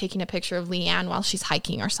maybe taking a picture of Leanne while she's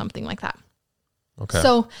hiking or something like that. Okay.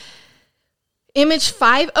 So image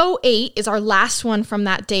 508 is our last one from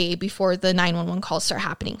that day before the 911 calls start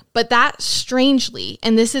happening. But that strangely,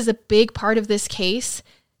 and this is a big part of this case,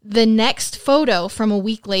 the next photo from a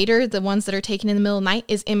week later, the ones that are taken in the middle of the night,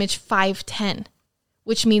 is image 510,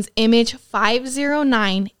 which means image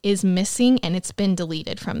 509 is missing and it's been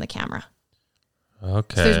deleted from the camera.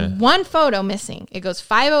 Okay. So there's one photo missing. It goes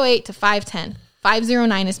 508 to 510.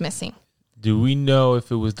 509 is missing. Do we know if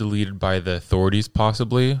it was deleted by the authorities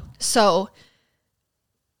possibly? So,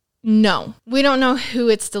 no. We don't know who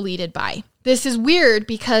it's deleted by. This is weird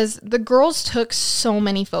because the girls took so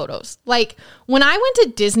many photos. Like, when I went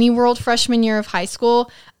to Disney World freshman year of high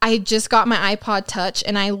school, I had just got my iPod Touch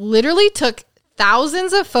and I literally took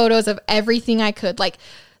thousands of photos of everything I could. Like,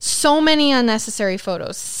 so many unnecessary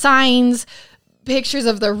photos. Signs, pictures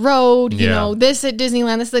of the road, you know, this at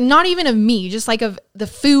Disneyland, this, not even of me, just like of the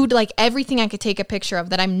food, like everything I could take a picture of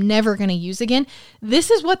that I'm never going to use again. This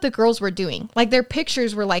is what the girls were doing. Like, their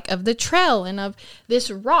pictures were like of the trail and of this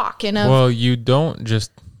rock and of... Well, you don't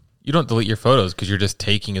delete your photos because you're just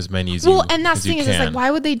taking as many as you can. Well, and that's the thing is, it's like, why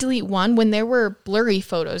would they delete one when there were blurry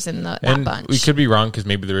photos in that bunch? We could be wrong because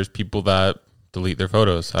maybe there is people that delete their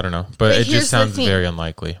photos. I don't know. But it just sounds very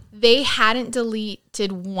unlikely. They hadn't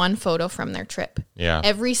deleted one photo from their trip. Yeah.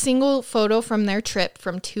 Every single photo from their trip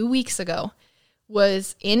from 2 weeks ago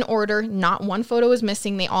was in order. Not one photo was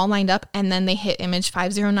missing. They all lined up, and then they hit image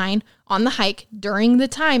 509 on the hike during the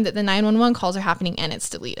time that the 911 calls are happening, and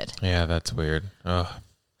it's deleted. Yeah, that's weird. Ugh.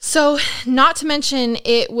 So, not to mention,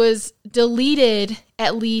 it was deleted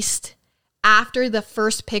at least after the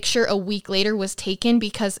first picture a week later was taken,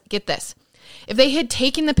 because, get this, if they had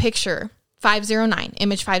taken the picture 509,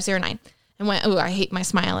 image 509, and went, oh, I hate my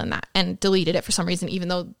smile in that, and deleted it for some reason, even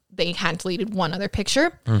though they hadn't deleted one other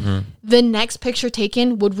picture, the next picture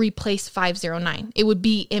taken would replace 509. It would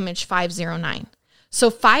be image 509. So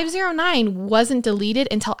 509 wasn't deleted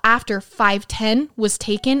until after 510 was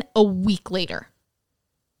taken a week later.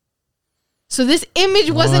 So this image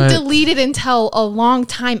wasn't deleted until a long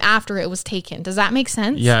time after it was taken. Does that make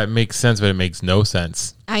sense? Yeah, it makes sense, but it makes no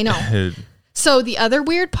sense. I know. So the other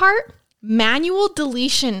weird part, manual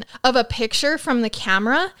deletion of a picture from the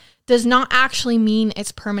camera does not actually mean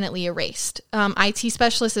it's permanently erased. IT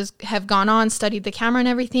specialists have gone on, studied the camera and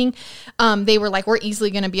everything. They were like, we're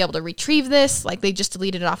easily going to be able to retrieve this. Like, they just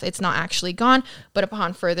deleted it off. It's not actually gone. But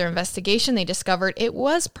upon further investigation, they discovered it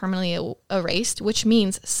was permanently erased, which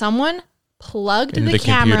means someone plugged the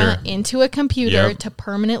camera into a computer to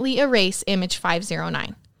permanently erase image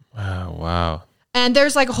 509. Wow. And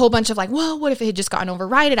there's like a whole bunch of like, well, what if it had just gotten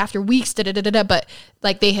overridden after weeks, but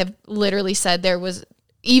like they have literally said there was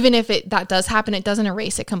even if that does happen, it doesn't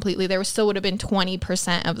erase it completely. There still would have been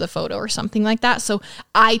 20% of the photo or something like that. So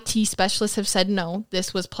IT specialists have said, no,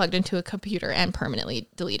 this was plugged into a computer and permanently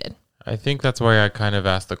deleted. I think that's why I kind of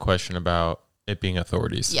asked the question about it being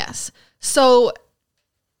authorities. Yes. So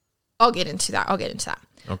I'll get into that.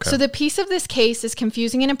 Okay. So the piece of this case is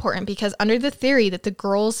confusing and important because under the theory that the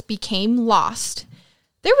girls became lost,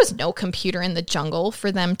 there was no computer in the jungle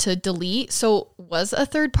for them to delete. So was a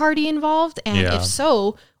third party involved? And if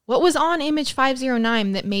so, what was on image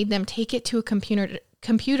 509 that made them take it to a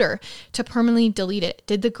computer to permanently delete it?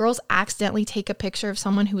 Did the girls accidentally take a picture of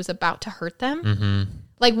someone who was about to hurt them? Mm-hmm.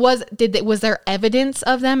 Like was there evidence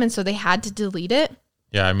of them and so they had to delete it?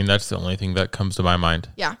 Yeah, I mean, that's the only thing that comes to my mind.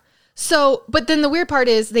 Yeah. So, but then the weird part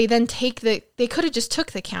is they then they could have just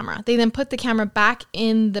took the camera. They then put the camera back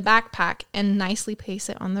in the backpack and nicely place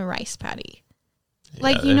it on the rice paddy.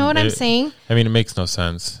 Like, you know what I'm saying? I mean, it makes no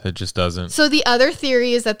sense. It just doesn't. So the other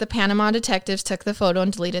theory is that the Panama detectives took the photo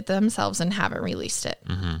and deleted it themselves and haven't released it.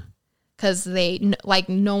 Because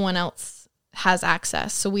no one else has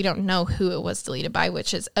access. So we don't know who it was deleted by,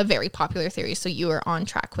 which is a very popular theory. So you are on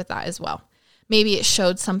track with that as well. Maybe it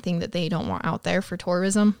showed something that they don't want out there for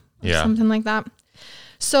tourism. Yeah. Something like that.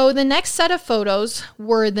 So the next set of photos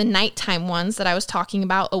were the nighttime ones that I was talking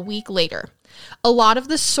about a week later. A lot of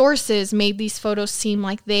the sources made these photos seem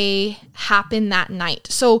like they happened that night.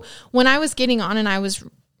 So when I was getting on and I was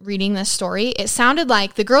reading this story, it sounded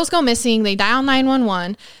like the girls go missing, they dial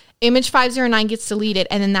 911, image 509 gets deleted,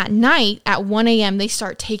 and then that night at 1 a.m. they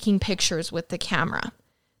start taking pictures with the camera.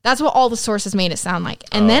 That's what all the sources made it sound like.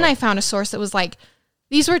 And then I found a source that was like,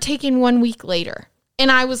 these were taken 1 week later.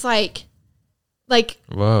 And I was like,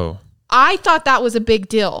 whoa. I thought that was a big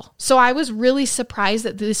deal. So I was really surprised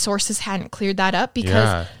that the sources hadn't cleared that up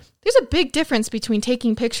because there's a big difference between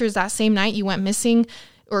taking pictures that same night you went missing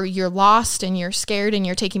or you're lost and you're scared and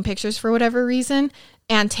you're taking pictures for whatever reason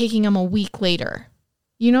and taking them a week later.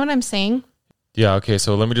 You know what I'm saying? Yeah, okay,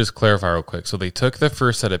 so let me just clarify real quick. So they took the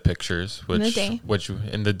first set of pictures, which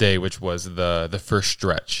was the first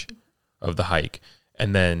stretch of the hike.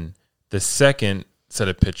 And then the second set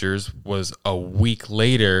of pictures was a week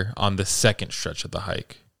later on the second stretch of the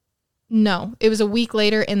hike. No, it was a week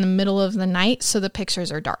later in the middle of the night, so the pictures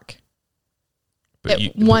are dark. But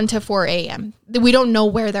at 1 to 4 a.m. We don't know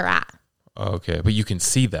where they're at. Okay, but you can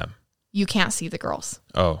see them. You can't see the girls.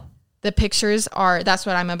 Oh. The pictures that's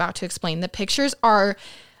what I'm about to explain. The pictures are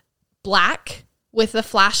black with the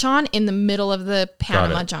flash on in the middle of the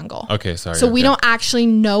Panama jungle. Okay, sorry. So we don't actually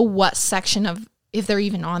know what section if they're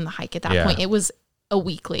even on the hike at that point. It was a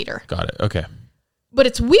week later. Got it. Okay. But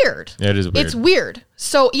it's weird. Yeah, it is weird. It's weird.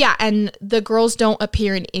 So yeah, and the girls don't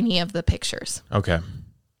appear in any of the pictures. Okay.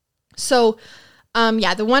 So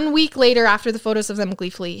the 1 week later after the photos of them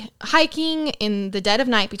gleefully hiking in the dead of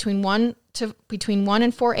night between 1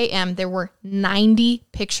 and 4 a.m., there were 90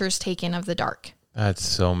 pictures taken of the dark. That's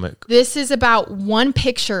so much. This is about one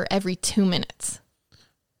picture every 2 minutes.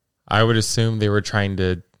 I would assume they were trying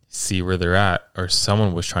to see where they're at, or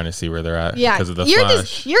someone was trying to see where they're at because of the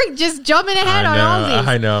flash. You're just jumping ahead on all these.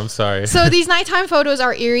 I know, I'm sorry. So these nighttime photos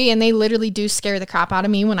are eerie, and they literally do scare the crap out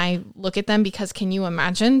of me when I look at them, because can you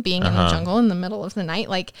imagine being in the jungle in the middle of the night?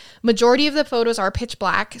 Like, majority of the photos are pitch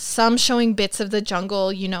black, some showing bits of the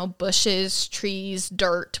jungle, bushes, trees,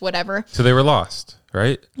 dirt, whatever. So they were lost,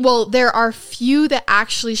 right? Well, there are few that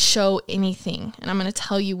actually show anything, and I'm going to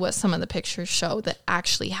tell you what some of the pictures show that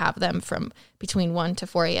actually have them from between 1 to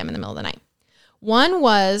 4 a.m. in the middle of the night. One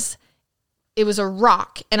was, it was a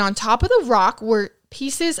rock, and on top of the rock were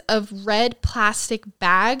pieces of red plastic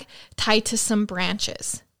bag tied to some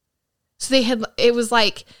branches. So it was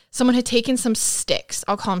like someone had taken some sticks,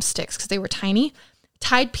 I'll call them sticks because they were tiny,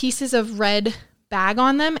 tied pieces of red bag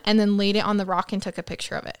on them, and then laid it on the rock and took a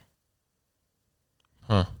picture of it.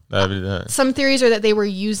 Huh. Some theories are that they were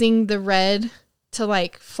using the red to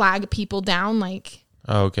flag people down,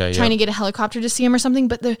 trying to get a helicopter to see them or something.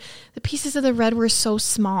 But the pieces of the red were so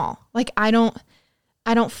small. I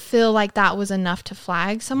don't feel like that was enough to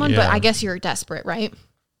flag someone, but I guess you're desperate, right?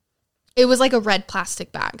 It was like a red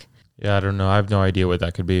plastic bag. Yeah, I don't know. I have no idea what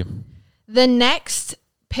that could be. The next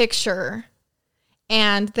picture,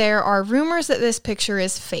 and there are rumors that this picture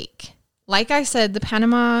is fake. Like I said, the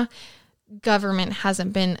Panama government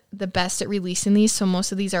hasn't been the best at releasing these, so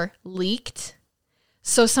most of these are leaked.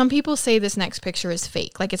 So some people say this next picture is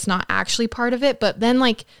fake, it's not actually part of it, but then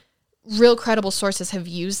real credible sources have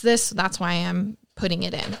used this, so that's why I'm putting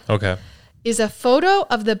it in. Okay. Is a photo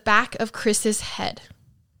of the back of Chris's head.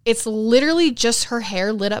 It's literally just her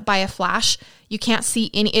hair lit up by a flash. You can't see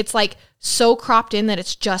any, it's so cropped in that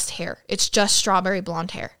it's just hair. It's just strawberry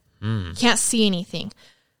blonde hair. You can't see anything.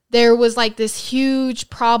 there was like this huge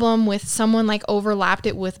problem with someone like overlapped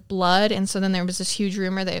it with blood. And so then there was this huge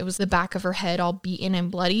rumor that it was the back of her head all beaten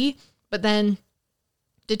and bloody. But then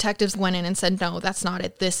detectives went in and said, no, that's not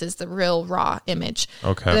it. This is the real raw image.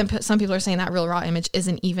 Okay. But then some people are saying that real raw image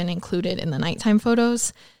isn't even included in the nighttime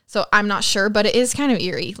photos. So I'm not sure, but it is kind of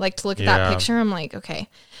eerie. Like to look at that picture, I'm like, okay.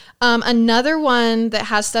 Another one that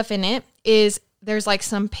has stuff in it is there's like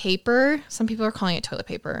some paper. Some people are calling it toilet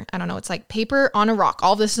paper. I don't know. It's like paper on a rock.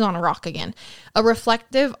 All this is on a rock again. A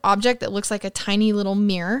reflective object that looks like a tiny little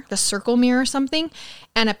mirror, a circle mirror or something,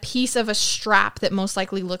 and a piece of a strap that most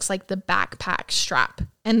likely looks like the backpack strap.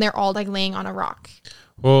 And they're all like laying on a rock.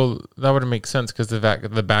 Well, that would make sense because the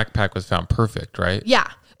backpack was found perfect, right? Yeah.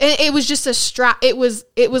 It was just a strap. It was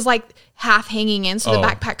like half hanging in. So the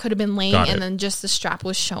backpack could have been laying and then just the strap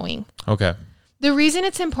was showing. Okay. The reason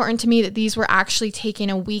it's important to me that these were actually taken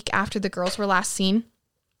a week after the girls were last seen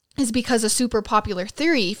is because a super popular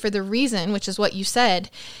theory for the reason, which is what you said,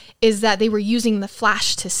 is that they were using the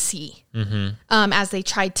flash to see as they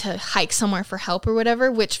tried to hike somewhere for help or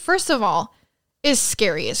whatever, which first of all is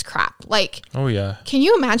scary as crap. Like, oh yeah. Can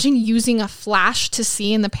you imagine using a flash to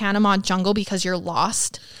see in the Panama jungle because you're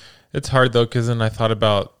lost? It's hard though, because then I thought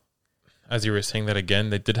about, as you were saying that again,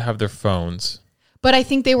 they did have their phones. But I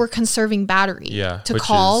think they were conserving battery to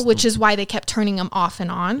call, which is why they kept turning them off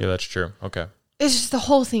and on. Yeah, that's true. Okay. It's just the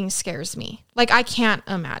whole thing scares me. Like, I can't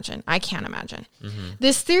imagine.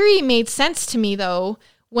 This theory made sense to me, though,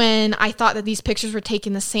 when I thought that these pictures were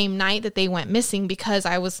taken the same night that they went missing, because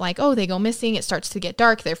I was like, oh, they go missing. It starts to get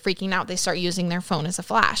dark. They're freaking out. They start using their phone as a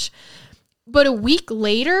flash. But a week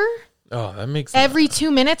later, that makes every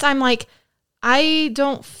 2 minutes, I'm like, I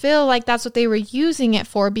don't feel like that's what they were using it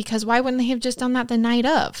for, because why wouldn't they have just done that the night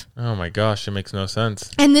of? Oh my gosh, it makes no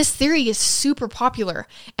sense. And this theory is super popular.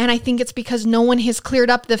 And I think it's because no one has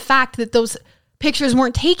cleared up the fact that those pictures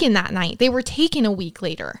weren't taken that night. They were taken a week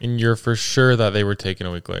later. And you're for sure that they were taken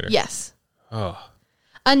a week later? Yes. Oh.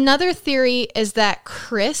 Another theory is that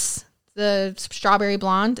Chris, the strawberry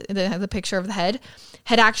blonde, the picture of the head,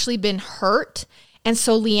 had actually been hurt. And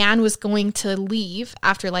so Leanne was going to leave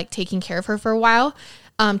after like taking care of her for a while,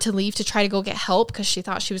 to leave to try to go get help because she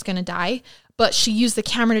thought she was going to die. But she used the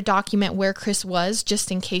camera to document where Chris was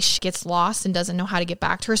just in case she gets lost and doesn't know how to get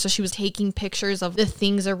back to her. So she was taking pictures of the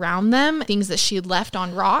things around them, things that she had left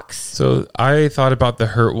on rocks. So I thought about the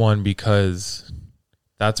hurt one because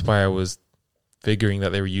that's why I was figuring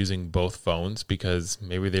that they were using both phones, because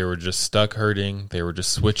maybe they were just stuck hurting. They were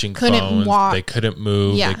just switching phones. Walk. They couldn't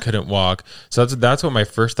move. Yeah. They couldn't walk. So that's what my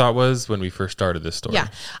first thought was when we first started this story. Yeah.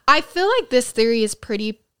 I feel like this theory is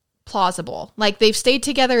pretty plausible. Like, they've stayed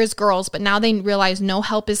together as girls, but now they realize no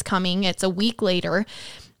help is coming. It's a week later.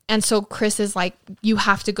 And so Chris is like, you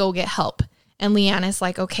have to go get help. And Leanne is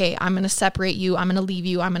like, okay, I'm going to separate you. I'm going to leave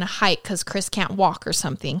you. I'm going to hike because Chris can't walk or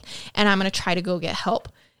something. And I'm going to try to go get help.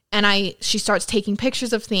 And she starts taking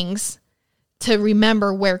pictures of things to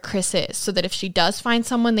remember where Chris is, so that if she does find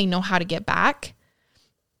someone, they know how to get back.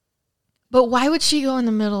 But why would she go in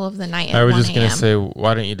the middle of the night at 1 a.m.? I was just going to say,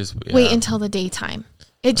 why don't you just wait until the daytime?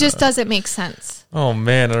 It just doesn't make sense. Oh,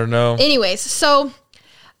 man, I don't know. Anyways, so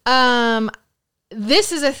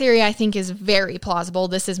this is a theory I think is very plausible.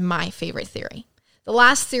 This is my favorite theory. The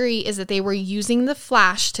last theory is that they were using the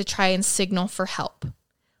flash to try and signal for help.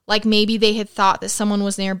 Like, maybe they had thought that someone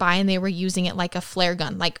was nearby and they were using it like a flare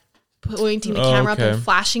gun, like pointing the camera up and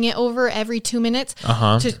flashing it over every 2 minutes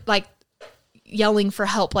to like yelling for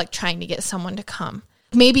help, like trying to get someone to come.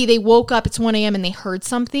 Maybe they woke up, it's 1 a.m. and they heard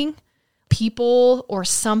something, people or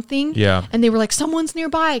something. Yeah. And they were like, someone's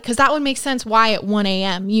nearby. Because that would make sense why at 1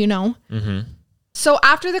 a.m., you know? Mm-hmm. So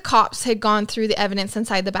after the cops had gone through the evidence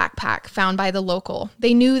inside the backpack found by the local,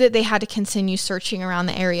 they knew that they had to continue searching around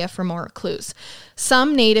the area for more clues.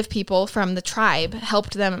 Some native people from the tribe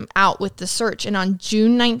helped them out with the search, and on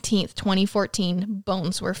June 19th, 2014,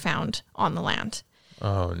 bones were found on the land.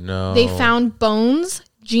 Oh, no. They found bones,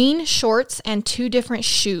 jean shorts, and 2 different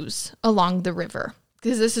shoes along the river,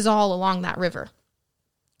 because this is all along that river.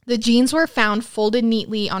 The jeans were found folded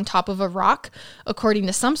neatly on top of a rock, according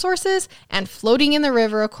to some sources, and floating in the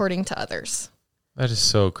river, according to others. That is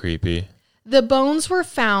so creepy. The bones were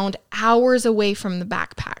found hours away from the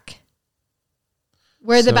backpack.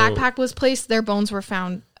 Where the backpack was placed, their bones were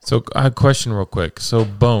found. So, a question real quick. So,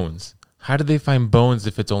 bones. How did they find bones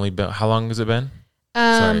if it's only been... How long has it been?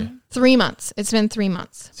 Sorry. 3 months. It's been 3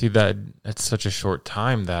 months. See, that's such a short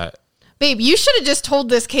time that... Babe, you should have just told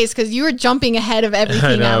this case because you were jumping ahead of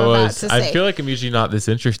everything I'm about to say. I feel like I'm usually not this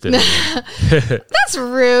interested in it. That's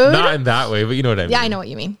rude. Not in that way, but you know what I mean. Yeah, I know what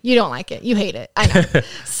you mean. You don't like it. You hate it. I know.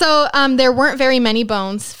 So there weren't very many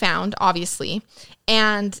bones found, obviously.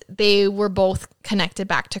 And they were both connected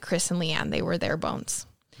back to Chris and Leanne. They were their bones.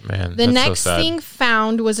 Man, The that's next so sad. thing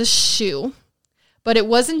found was a shoe, but it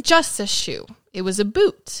wasn't just a shoe. It was a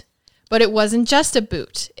boot, but it wasn't just a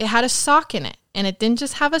boot. It had a sock in it, and it didn't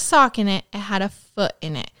just have a sock in it. It had a foot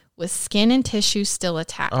in it with skin and tissue still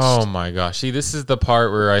attached. Oh my gosh. See, this is the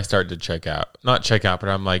part where I start to check out. Not check out, but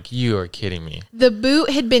I'm like, you are kidding me. The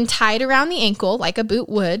boot had been tied around the ankle like a boot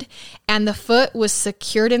would, and the foot was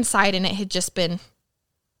secured inside, and it had just been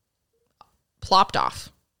plopped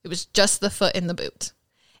off. It was just the foot in the boot,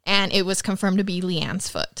 and it was confirmed to be Leanne's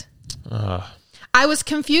foot. I was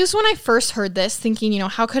confused when I first heard this, thinking,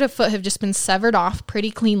 how could a foot have just been severed off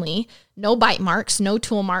pretty cleanly? No bite marks, no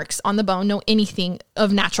tool marks on the bone, no anything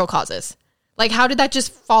of natural causes. Like, how did that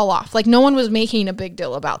just fall off? Like, no one was making a big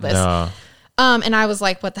deal about this. No. And I was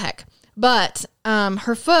like, what the heck? But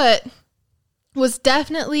her foot was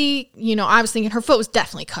definitely, I was thinking her foot was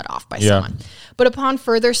definitely cut off by someone. But upon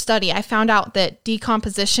further study, I found out that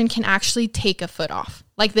decomposition can actually take a foot off.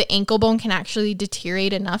 Like, the ankle bone can actually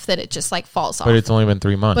deteriorate enough that it just like falls off. But it's only been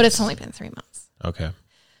 3 months. But it's only been 3 months. Okay.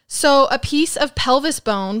 So a piece of pelvis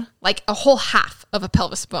bone, like a whole half of a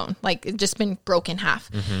pelvis bone, like it just been broken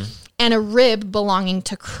half, and a rib belonging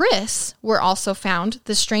to Chris were also found.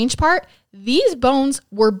 The strange part, these bones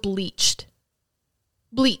were bleached.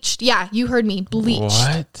 Bleached. Yeah, you heard me. Bleached.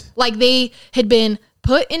 What? Like they had been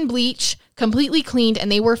put in bleach, completely cleaned,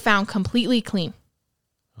 and they were found completely clean.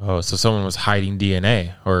 Oh, so someone was hiding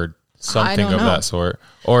DNA or something of know. that sort.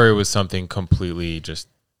 Or it was something completely just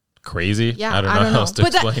crazy. Yeah, I don't know how else to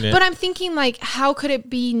explain it. But I'm thinking, like, how could it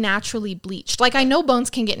be naturally bleached? Like, I know bones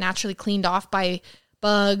can get naturally cleaned off by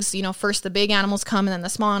bugs. First the big animals come, and then the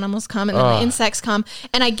small animals come, and then the insects come.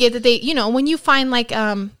 And I get that they, when you find, like,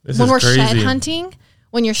 when we're shed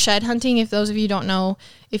hunting, if those of you don't know,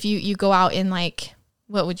 if you go out in, like,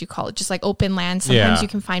 what would you call it? Just like open land. Sometimes you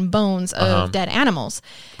can find bones of dead animals.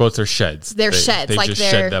 Both are sheds. They're sheds. They like just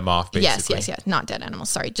they're, shed them off, basically. Yes. Not dead animals.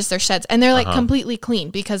 Sorry. Just their sheds. And they're like completely clean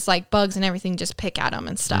because like bugs and everything just pick at them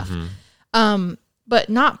and stuff. But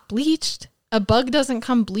not bleached. A bug doesn't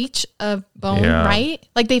come bleach a bone, right?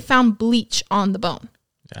 Like they found bleach on the bone.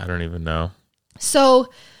 I don't even know. So,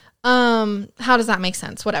 how does that make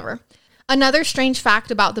sense? Whatever. Another strange fact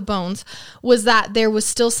about the bones was that there was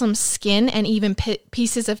still some skin and even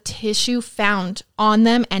pieces of tissue found on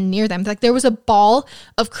them and near them. Like there was a ball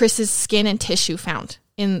of Chris's skin and tissue found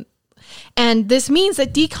in, and this means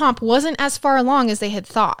that decomp wasn't as far along as they had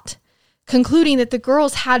thought, concluding that the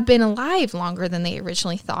girls had been alive longer than they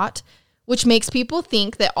originally thought, which makes people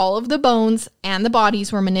think that all of the bones and the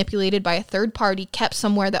bodies were manipulated by a third party kept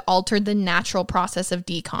somewhere that altered the natural process of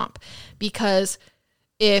decomp. Because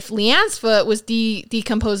if Leanne's foot was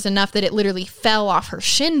decomposed enough that it literally fell off her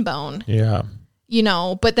shin bone,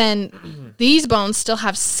 but then these bones still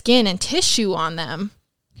have skin and tissue on them.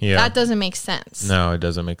 Yeah. That doesn't make sense. No, it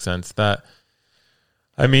doesn't make sense. And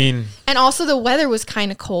also the weather was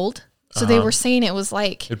kind of cold. So they were saying it was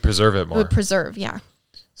like... It'd preserve it more. It would preserve, yeah.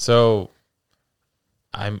 So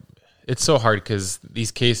it's so hard because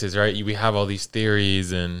these cases, right? We have all these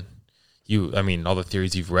theories and all the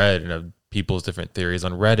theories you've read and people's different theories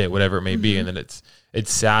on Reddit, whatever it may be. And then it's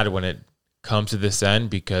sad when it comes to this end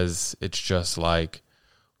because it's just like,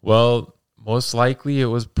 well, most likely it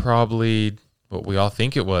was probably what we all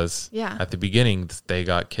think it was. Yeah. At the beginning, they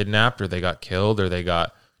got kidnapped or they got killed or they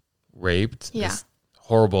got raped. Yeah. As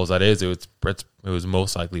horrible as that is, it was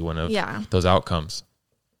most likely one of those outcomes.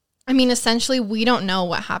 Essentially, we don't know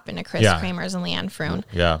what happened to Chris Kramers and Leanne Froon.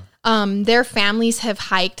 Yeah. Their families have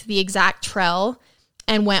hiked the exact trail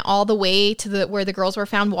and went all the way to where the girls were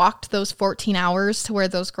found, walked those 14 hours to where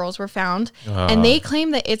those girls were found. And they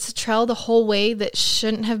claim that it's a trail the whole way that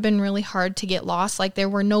shouldn't have been really hard to get lost. Like there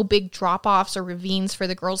were no big drop-offs or ravines for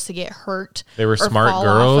the girls to get hurt. They were smart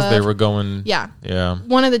girls. They were going... Yeah. Yeah.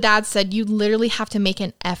 One of the dads said you literally have to make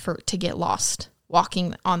an effort to get lost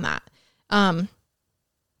walking on that.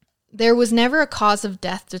 There was never a cause of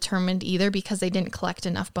death determined either because they didn't collect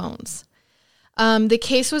enough bones. The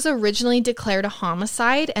case was originally declared a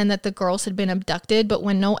homicide and that the girls had been abducted, but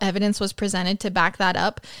when no evidence was presented to back that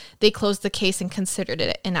up, they closed the case and considered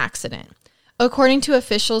it an accident. According to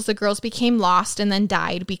officials, the girls became lost and then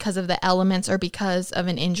died because of the elements or because of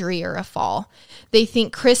an injury or a fall. They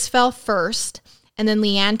think Chris fell first, and then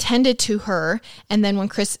Leanne tended to her, and then when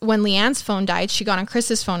Leanne's phone died, she got on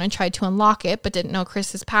Chris's phone and tried to unlock it, but didn't know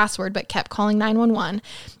Chris's password, but kept calling 911,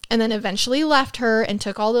 and then eventually left her and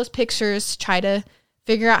took all those pictures to try to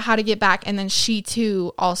figure out how to get back, and then she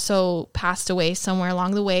too also passed away somewhere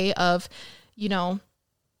along the way of, an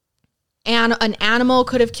animal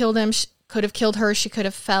could have killed could have killed her. She could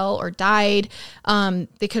have fell or died.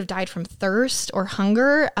 They could have died from thirst or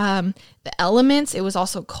hunger. The elements, it was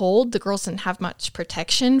also cold. The girls didn't have much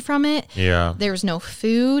protection from it. Yeah. There was no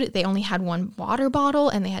food. They only had one water bottle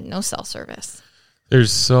and they had no cell service.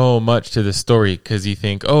 There's so much to the story because you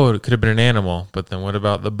think, oh, it could have been an animal, but then what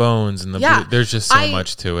about the bones and the there's just so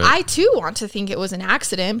much to it. I too want to think it was an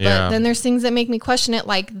accident, but then there's things that make me question it,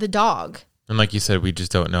 like the dog. And like you said, we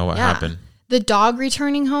just don't know what happened. The dog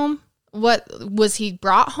returning home, what was he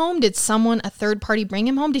brought home? Did a third party bring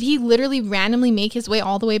him home? Did he literally randomly make his way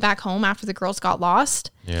all the way back home after the girls got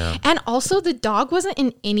lost? Yeah. And also the dog wasn't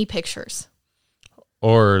in any pictures.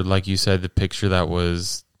 Or like you said, the picture that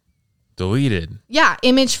was deleted. Yeah,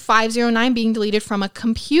 image 509 being deleted from a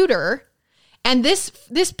computer. And this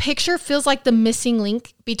picture feels like the missing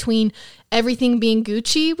link between everything being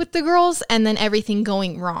Gucci with the girls and then everything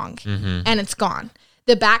going wrong. And it's gone.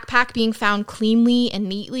 The backpack being found cleanly and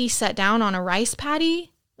neatly set down on a rice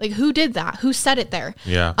paddy. Like, who did that? Who set it there?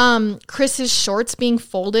 Yeah. Chris's shorts being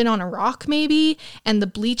folded on a rock maybe, and the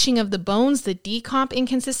bleaching of the bones, the decomp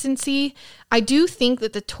inconsistency. I do think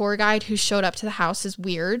that the tour guide who showed up to the house is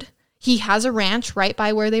weird. He has a ranch right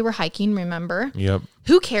by where they were hiking, remember? Yep.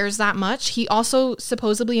 Who cares that much? He also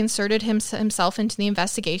supposedly inserted himself into the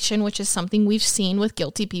investigation, which is something we've seen with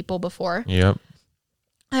guilty people before. Yep.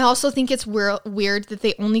 I also think it's weird that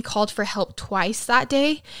they only called for help twice that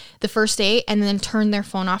day, the first day, and then turned their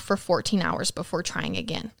phone off for 14 hours before trying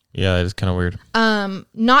again. Yeah, that is kind of weird.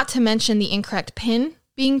 Not to mention the incorrect PIN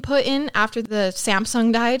being put in after the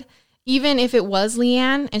Samsung died. Even if it was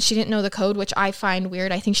Leanne and she didn't know the code, which I find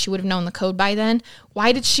weird, I think she would have known the code by then.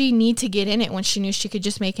 Why did she need to get in it when she knew she could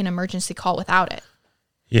just make an emergency call without it?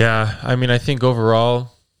 Yeah, I mean, I think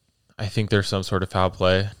overall, I think there's some sort of foul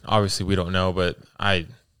play. Obviously, we don't know, but I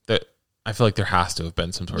feel like there has to have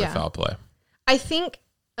been some sort of foul play. I think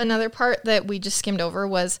another part that we just skimmed over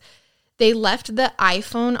was they left the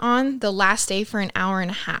iPhone on the last day for an hour and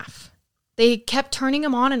a half. They kept turning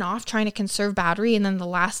them on and off, trying to conserve battery, and then the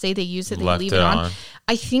last day they used it, they leave it on.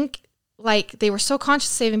 I think like they were so conscious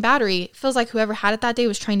of saving battery, it feels like whoever had it that day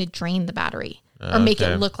was trying to drain the battery or make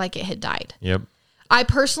it look like it had died. Yep. I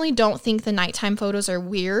personally don't think the nighttime photos are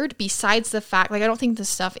weird, besides the fact, like I don't think the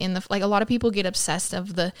stuff in the, like a lot of people get obsessed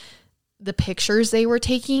of the pictures they were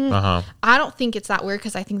taking. I don't think it's that weird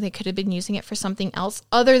because I think they could have been using it for something else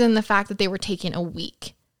other than the fact that they were taken a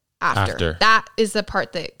week after. That is the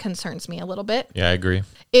part that concerns me a little bit. Yeah, I agree.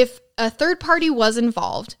 If a third party was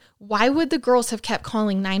involved, why would the girls have kept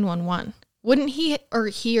calling 911? Wouldn't he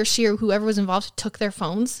or she or whoever was involved took their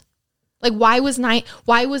phones? Like, why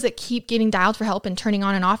was it keep getting dialed for help and turning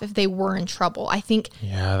on and off if they were in trouble? I think,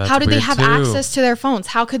 how did they have access to their phones?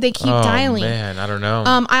 How could they keep dialing? Man, I don't know.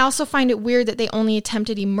 I also find it weird that they only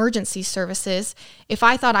attempted emergency services. If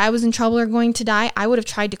I thought I was in trouble or going to die, I would have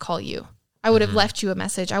tried to call you. I would have left you a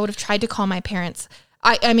message. I would have tried to call my parents.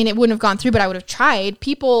 I mean, it wouldn't have gone through, but I would have tried.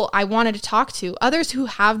 People I wanted to talk to. Others who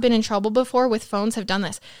have been in trouble before with phones have done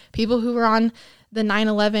this. People who were on the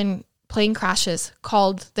 9/11 plane crashes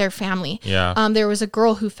called their family. Yeah. There was a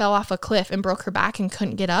girl who fell off a cliff and broke her back and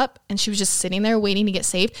couldn't get up, and she was just sitting there waiting to get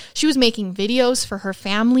saved. She was making videos for her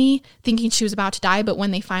family, thinking she was about to die, but when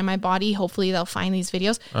they find my body, hopefully they'll find these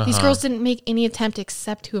videos. These girls didn't make any attempt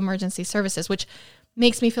except to emergency services, which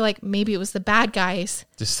makes me feel like maybe it was the bad guys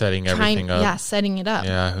just setting everything up. Yeah, setting it up.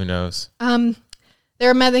 Yeah, who knows? There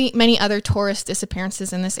are many other tourist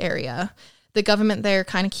disappearances in this area. The government there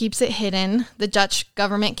kind of keeps it hidden. The Dutch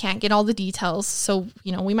government can't get all the details, so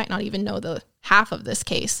we might not even know the half of this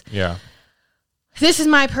case. Yeah. This is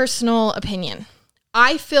my personal opinion.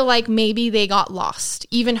 I feel like maybe they got lost,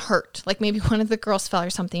 even hurt. Like maybe one of the girls fell or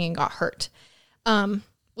something and got hurt,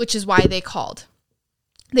 which is why they called.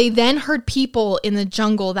 They then heard people in the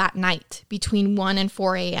jungle that night between 1 and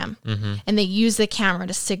 4 a.m. And they used the camera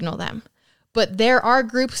to signal them. But there are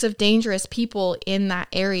groups of dangerous people in that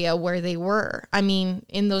area where they were. I mean,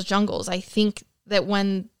 in those jungles. I think that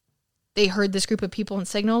when they heard this group of people and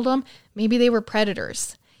signaled them, maybe they were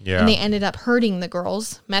predators. Yeah. And they ended up hurting the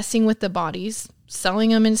girls, messing with the bodies, selling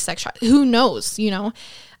them in sex shops. Who knows,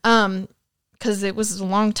 because it was a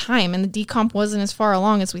long time and the decomp wasn't as far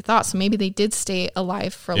along as we thought. So maybe they did stay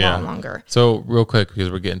alive for a lot longer. So real quick,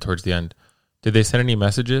 because we're getting towards the end, did they send any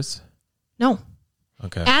messages? No.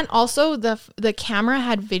 Okay. And also the camera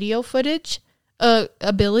had video footage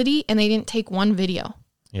ability and they didn't take one video.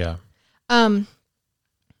 Yeah.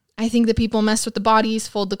 I think the people messed with the bodies,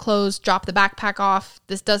 fold the clothes, drop the backpack off.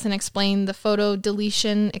 This doesn't explain the photo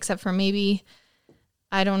deletion except for maybe,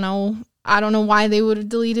 I don't know why they would have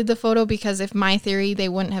deleted the photo, because if my theory, they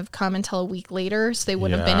wouldn't have come until a week later, so they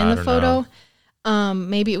wouldn't have been in the photo.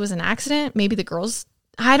 Maybe it was an accident. Maybe the girls,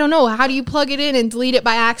 I don't know. How do you plug it in and delete it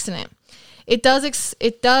by accident? It does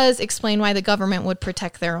explain why the government would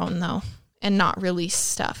protect their own, though, and not release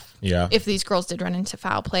stuff. Yeah. If these girls did run into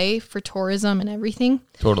foul play for tourism and everything.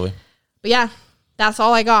 Totally. But yeah, that's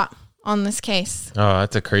all I got on this case. Oh,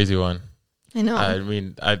 that's a crazy one. I know. I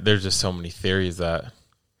mean, there's just so many theories that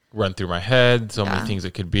run through my head, so many things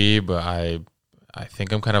it could be, but I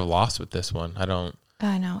think I'm kind of lost with this one. I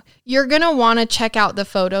know. You're going to want to check out the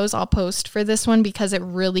photos I'll post for this one, because it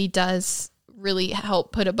really does really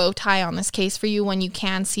help put a bow tie on this case for you when you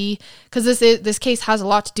can see, because this case has a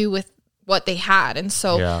lot to do with what they had. And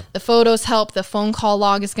so the photos help. The phone call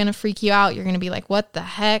log is going to freak you out. You're going to be like, what the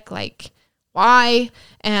heck? Like, why?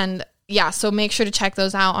 And yeah, so make sure to check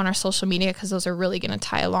those out on our social media, because those are really going to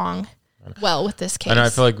tie along well with this case. And I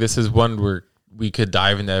feel like this is one where we could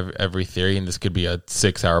dive into every theory, and this could be a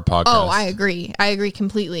 6-hour podcast. Oh, I agree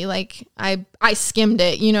completely. Like I skimmed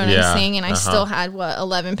it, you know what I'm saying? And I still had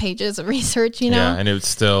 11 pages of research, you know? Yeah, and it was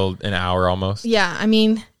still an hour almost. Yeah, I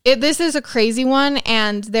mean, this is a crazy one,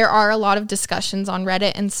 and there are a lot of discussions on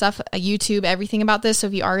Reddit and stuff, YouTube, everything about this. So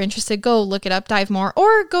if you are interested, go look it up, dive more,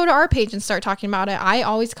 or go to our page and start talking about it. I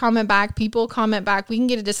always comment back. People comment back. We can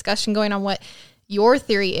get a discussion going on what your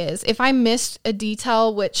theory is. If I missed a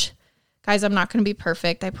detail, which, guys, I'm not going to be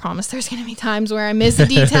perfect. I promise there's going to be times where I miss a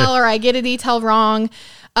detail or I get a detail wrong.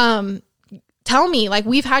 Tell me. Like,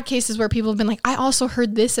 we've had cases where people have been like, I also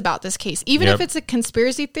heard this about this case. Even if it's a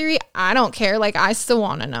conspiracy theory, I don't care. Like, I still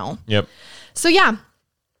want to know. Yep. So yeah,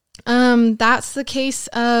 that's the case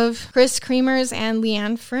of Chris Kremers and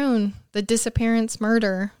Leanne Froon, the disappearance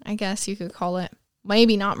murder, I guess you could call it.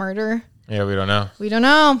 Maybe not murder. Yeah, we don't know. We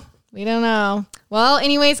don't know. Well,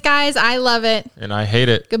 anyways, guys, I love it. And I hate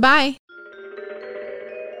it. Goodbye.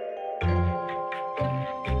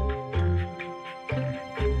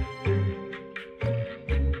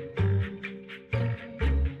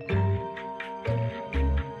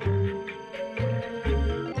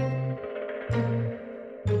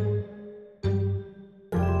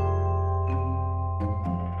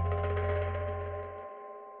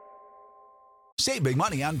 Save big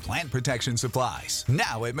money on plant protection supplies,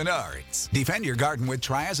 now at Menards. Defend your garden with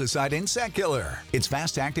Triazicide Insect Killer. Its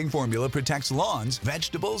fast-acting formula protects lawns,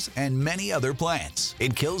 vegetables, and many other plants.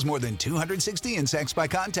 It kills more than 260 insects by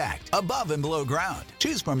contact, above and below ground.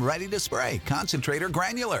 Choose from ready to spray, concentrate, or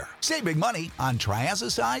granular. Save big money on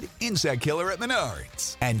Triazicide Insect Killer at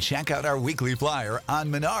Menards. And check out our weekly flyer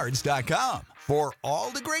on Menards.com for all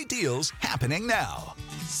the great deals happening now.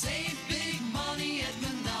 Save big